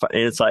you're going to find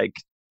it's like,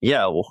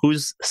 yeah, well,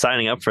 who's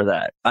signing up for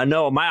that? I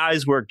know my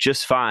eyes work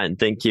just fine.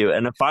 Thank you.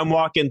 And if I'm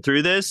walking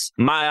through this,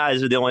 my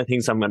eyes are the only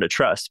things I'm going to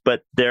trust,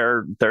 but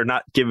they're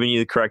not giving you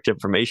the correct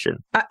information.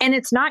 And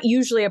it's not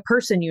usually a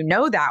person you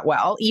know that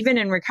well, even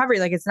in recovery.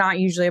 Like it's not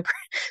usually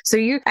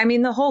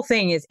the whole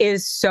thing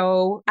is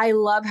so, I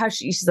love how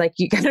she's like,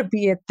 you got to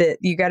be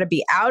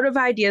out of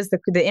ideas,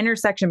 the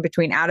intersection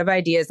between out of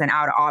ideas and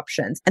out of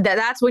options. And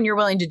that's when you're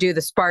willing to do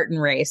the Spartan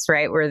race,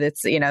 right? Where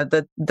it's,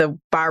 the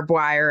barbed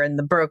wire and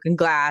the broken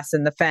glass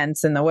and the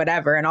fence and the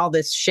whatever and all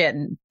this shit.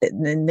 And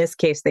in this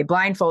case, they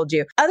blindfold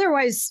you.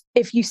 Otherwise,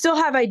 if you still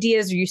have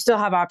ideas or you still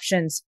have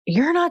options,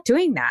 you're not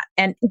doing that.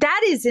 And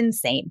that is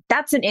insane.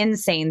 That's an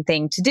insane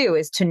thing to do,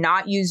 is to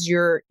not use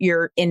your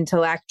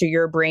intellect or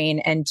your brain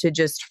and to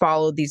just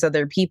follow these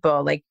other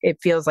people. Like it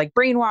feels like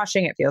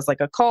brainwashing. It feels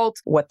like a cult.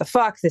 What the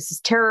fuck? This is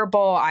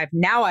terrible. I've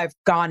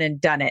gone and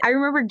done it. I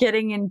remember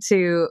getting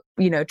into,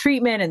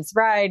 treatment and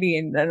sobriety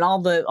and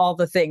all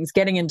the things,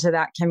 getting into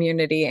that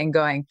community and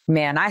going,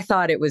 man, I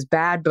thought it was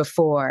bad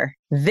before.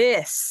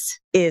 This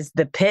is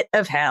the pit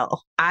of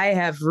hell. I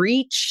have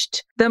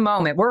reached the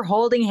moment. We're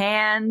holding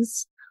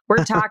hands.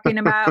 We're talking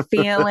about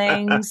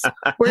feelings.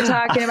 We're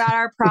talking about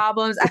our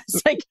problems. I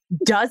was like,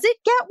 does it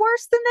get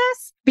worse than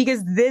this?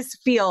 Because this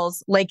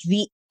feels like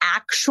the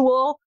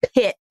actual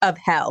pit of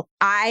hell.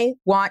 I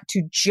want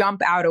to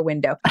jump out a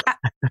window.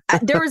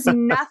 There was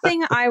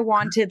nothing I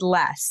wanted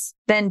less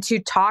than to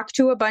talk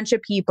to a bunch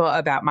of people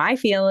about my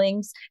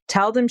feelings,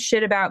 tell them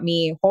shit about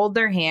me, hold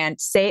their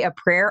hand, say a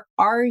prayer.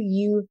 Are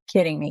you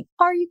kidding me?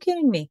 Are you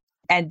kidding me?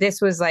 And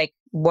this was like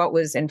what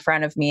was in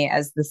front of me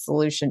as the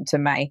solution to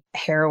my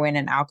heroin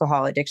and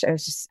alcohol addiction.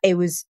 It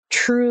was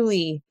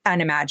truly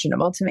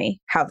unimaginable to me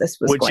how this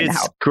was going to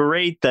help. Which is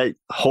great that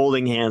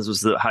holding hands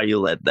was how you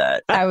led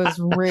that. I was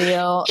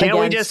real. Can't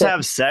we just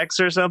have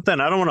sex or something?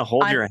 I don't want to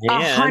hold your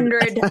hand.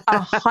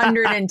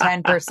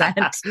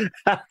 110%.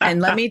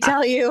 And let me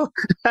tell you,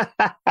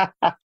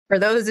 for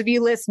those of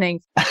you listening,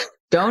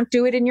 don't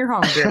do it in your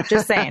home group.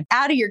 Just saying.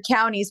 Out of your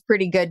county is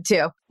pretty good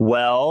too.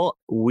 Well,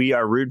 we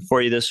are rooting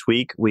for you this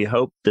week. We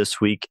hope this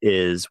week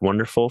is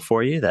wonderful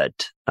for you,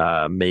 that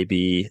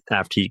maybe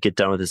after you get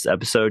done with this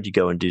episode, you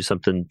go and do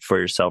something for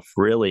yourself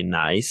really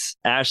nice.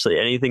 Ashley,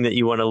 anything that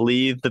you want to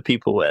leave the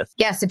people with?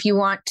 Yes, if you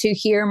want to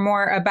hear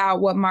more about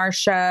what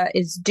Marsha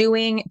is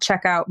doing,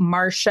 check out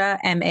Marsha,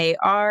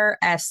 MARSHA,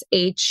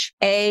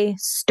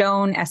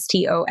 Stone,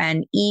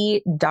 STONE.com.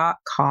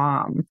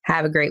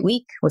 Have a great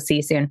week. We'll see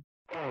you soon.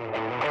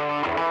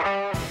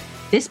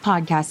 This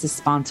podcast is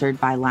sponsored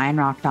by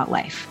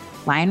LionRock.life.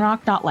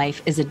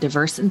 LionRock.life is a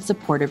diverse and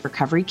supportive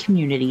recovery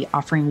community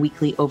offering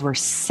weekly over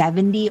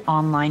 70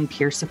 online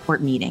peer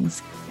support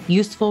meetings,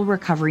 useful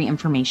recovery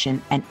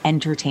information, and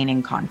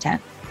entertaining content.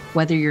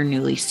 Whether you're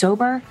newly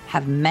sober,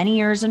 have many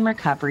years in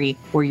recovery,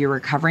 or you're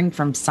recovering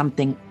from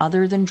something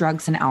other than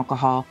drugs and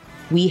alcohol,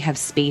 we have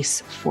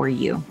space for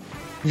you.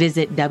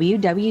 Visit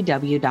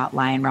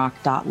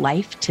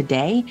www.lionrock.life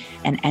today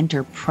and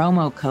enter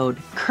promo code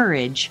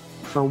COURAGE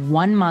for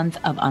 1 month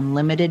of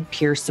unlimited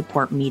peer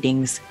support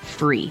meetings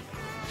free.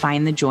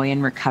 Find the joy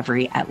in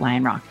recovery at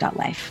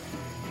lionrock.life.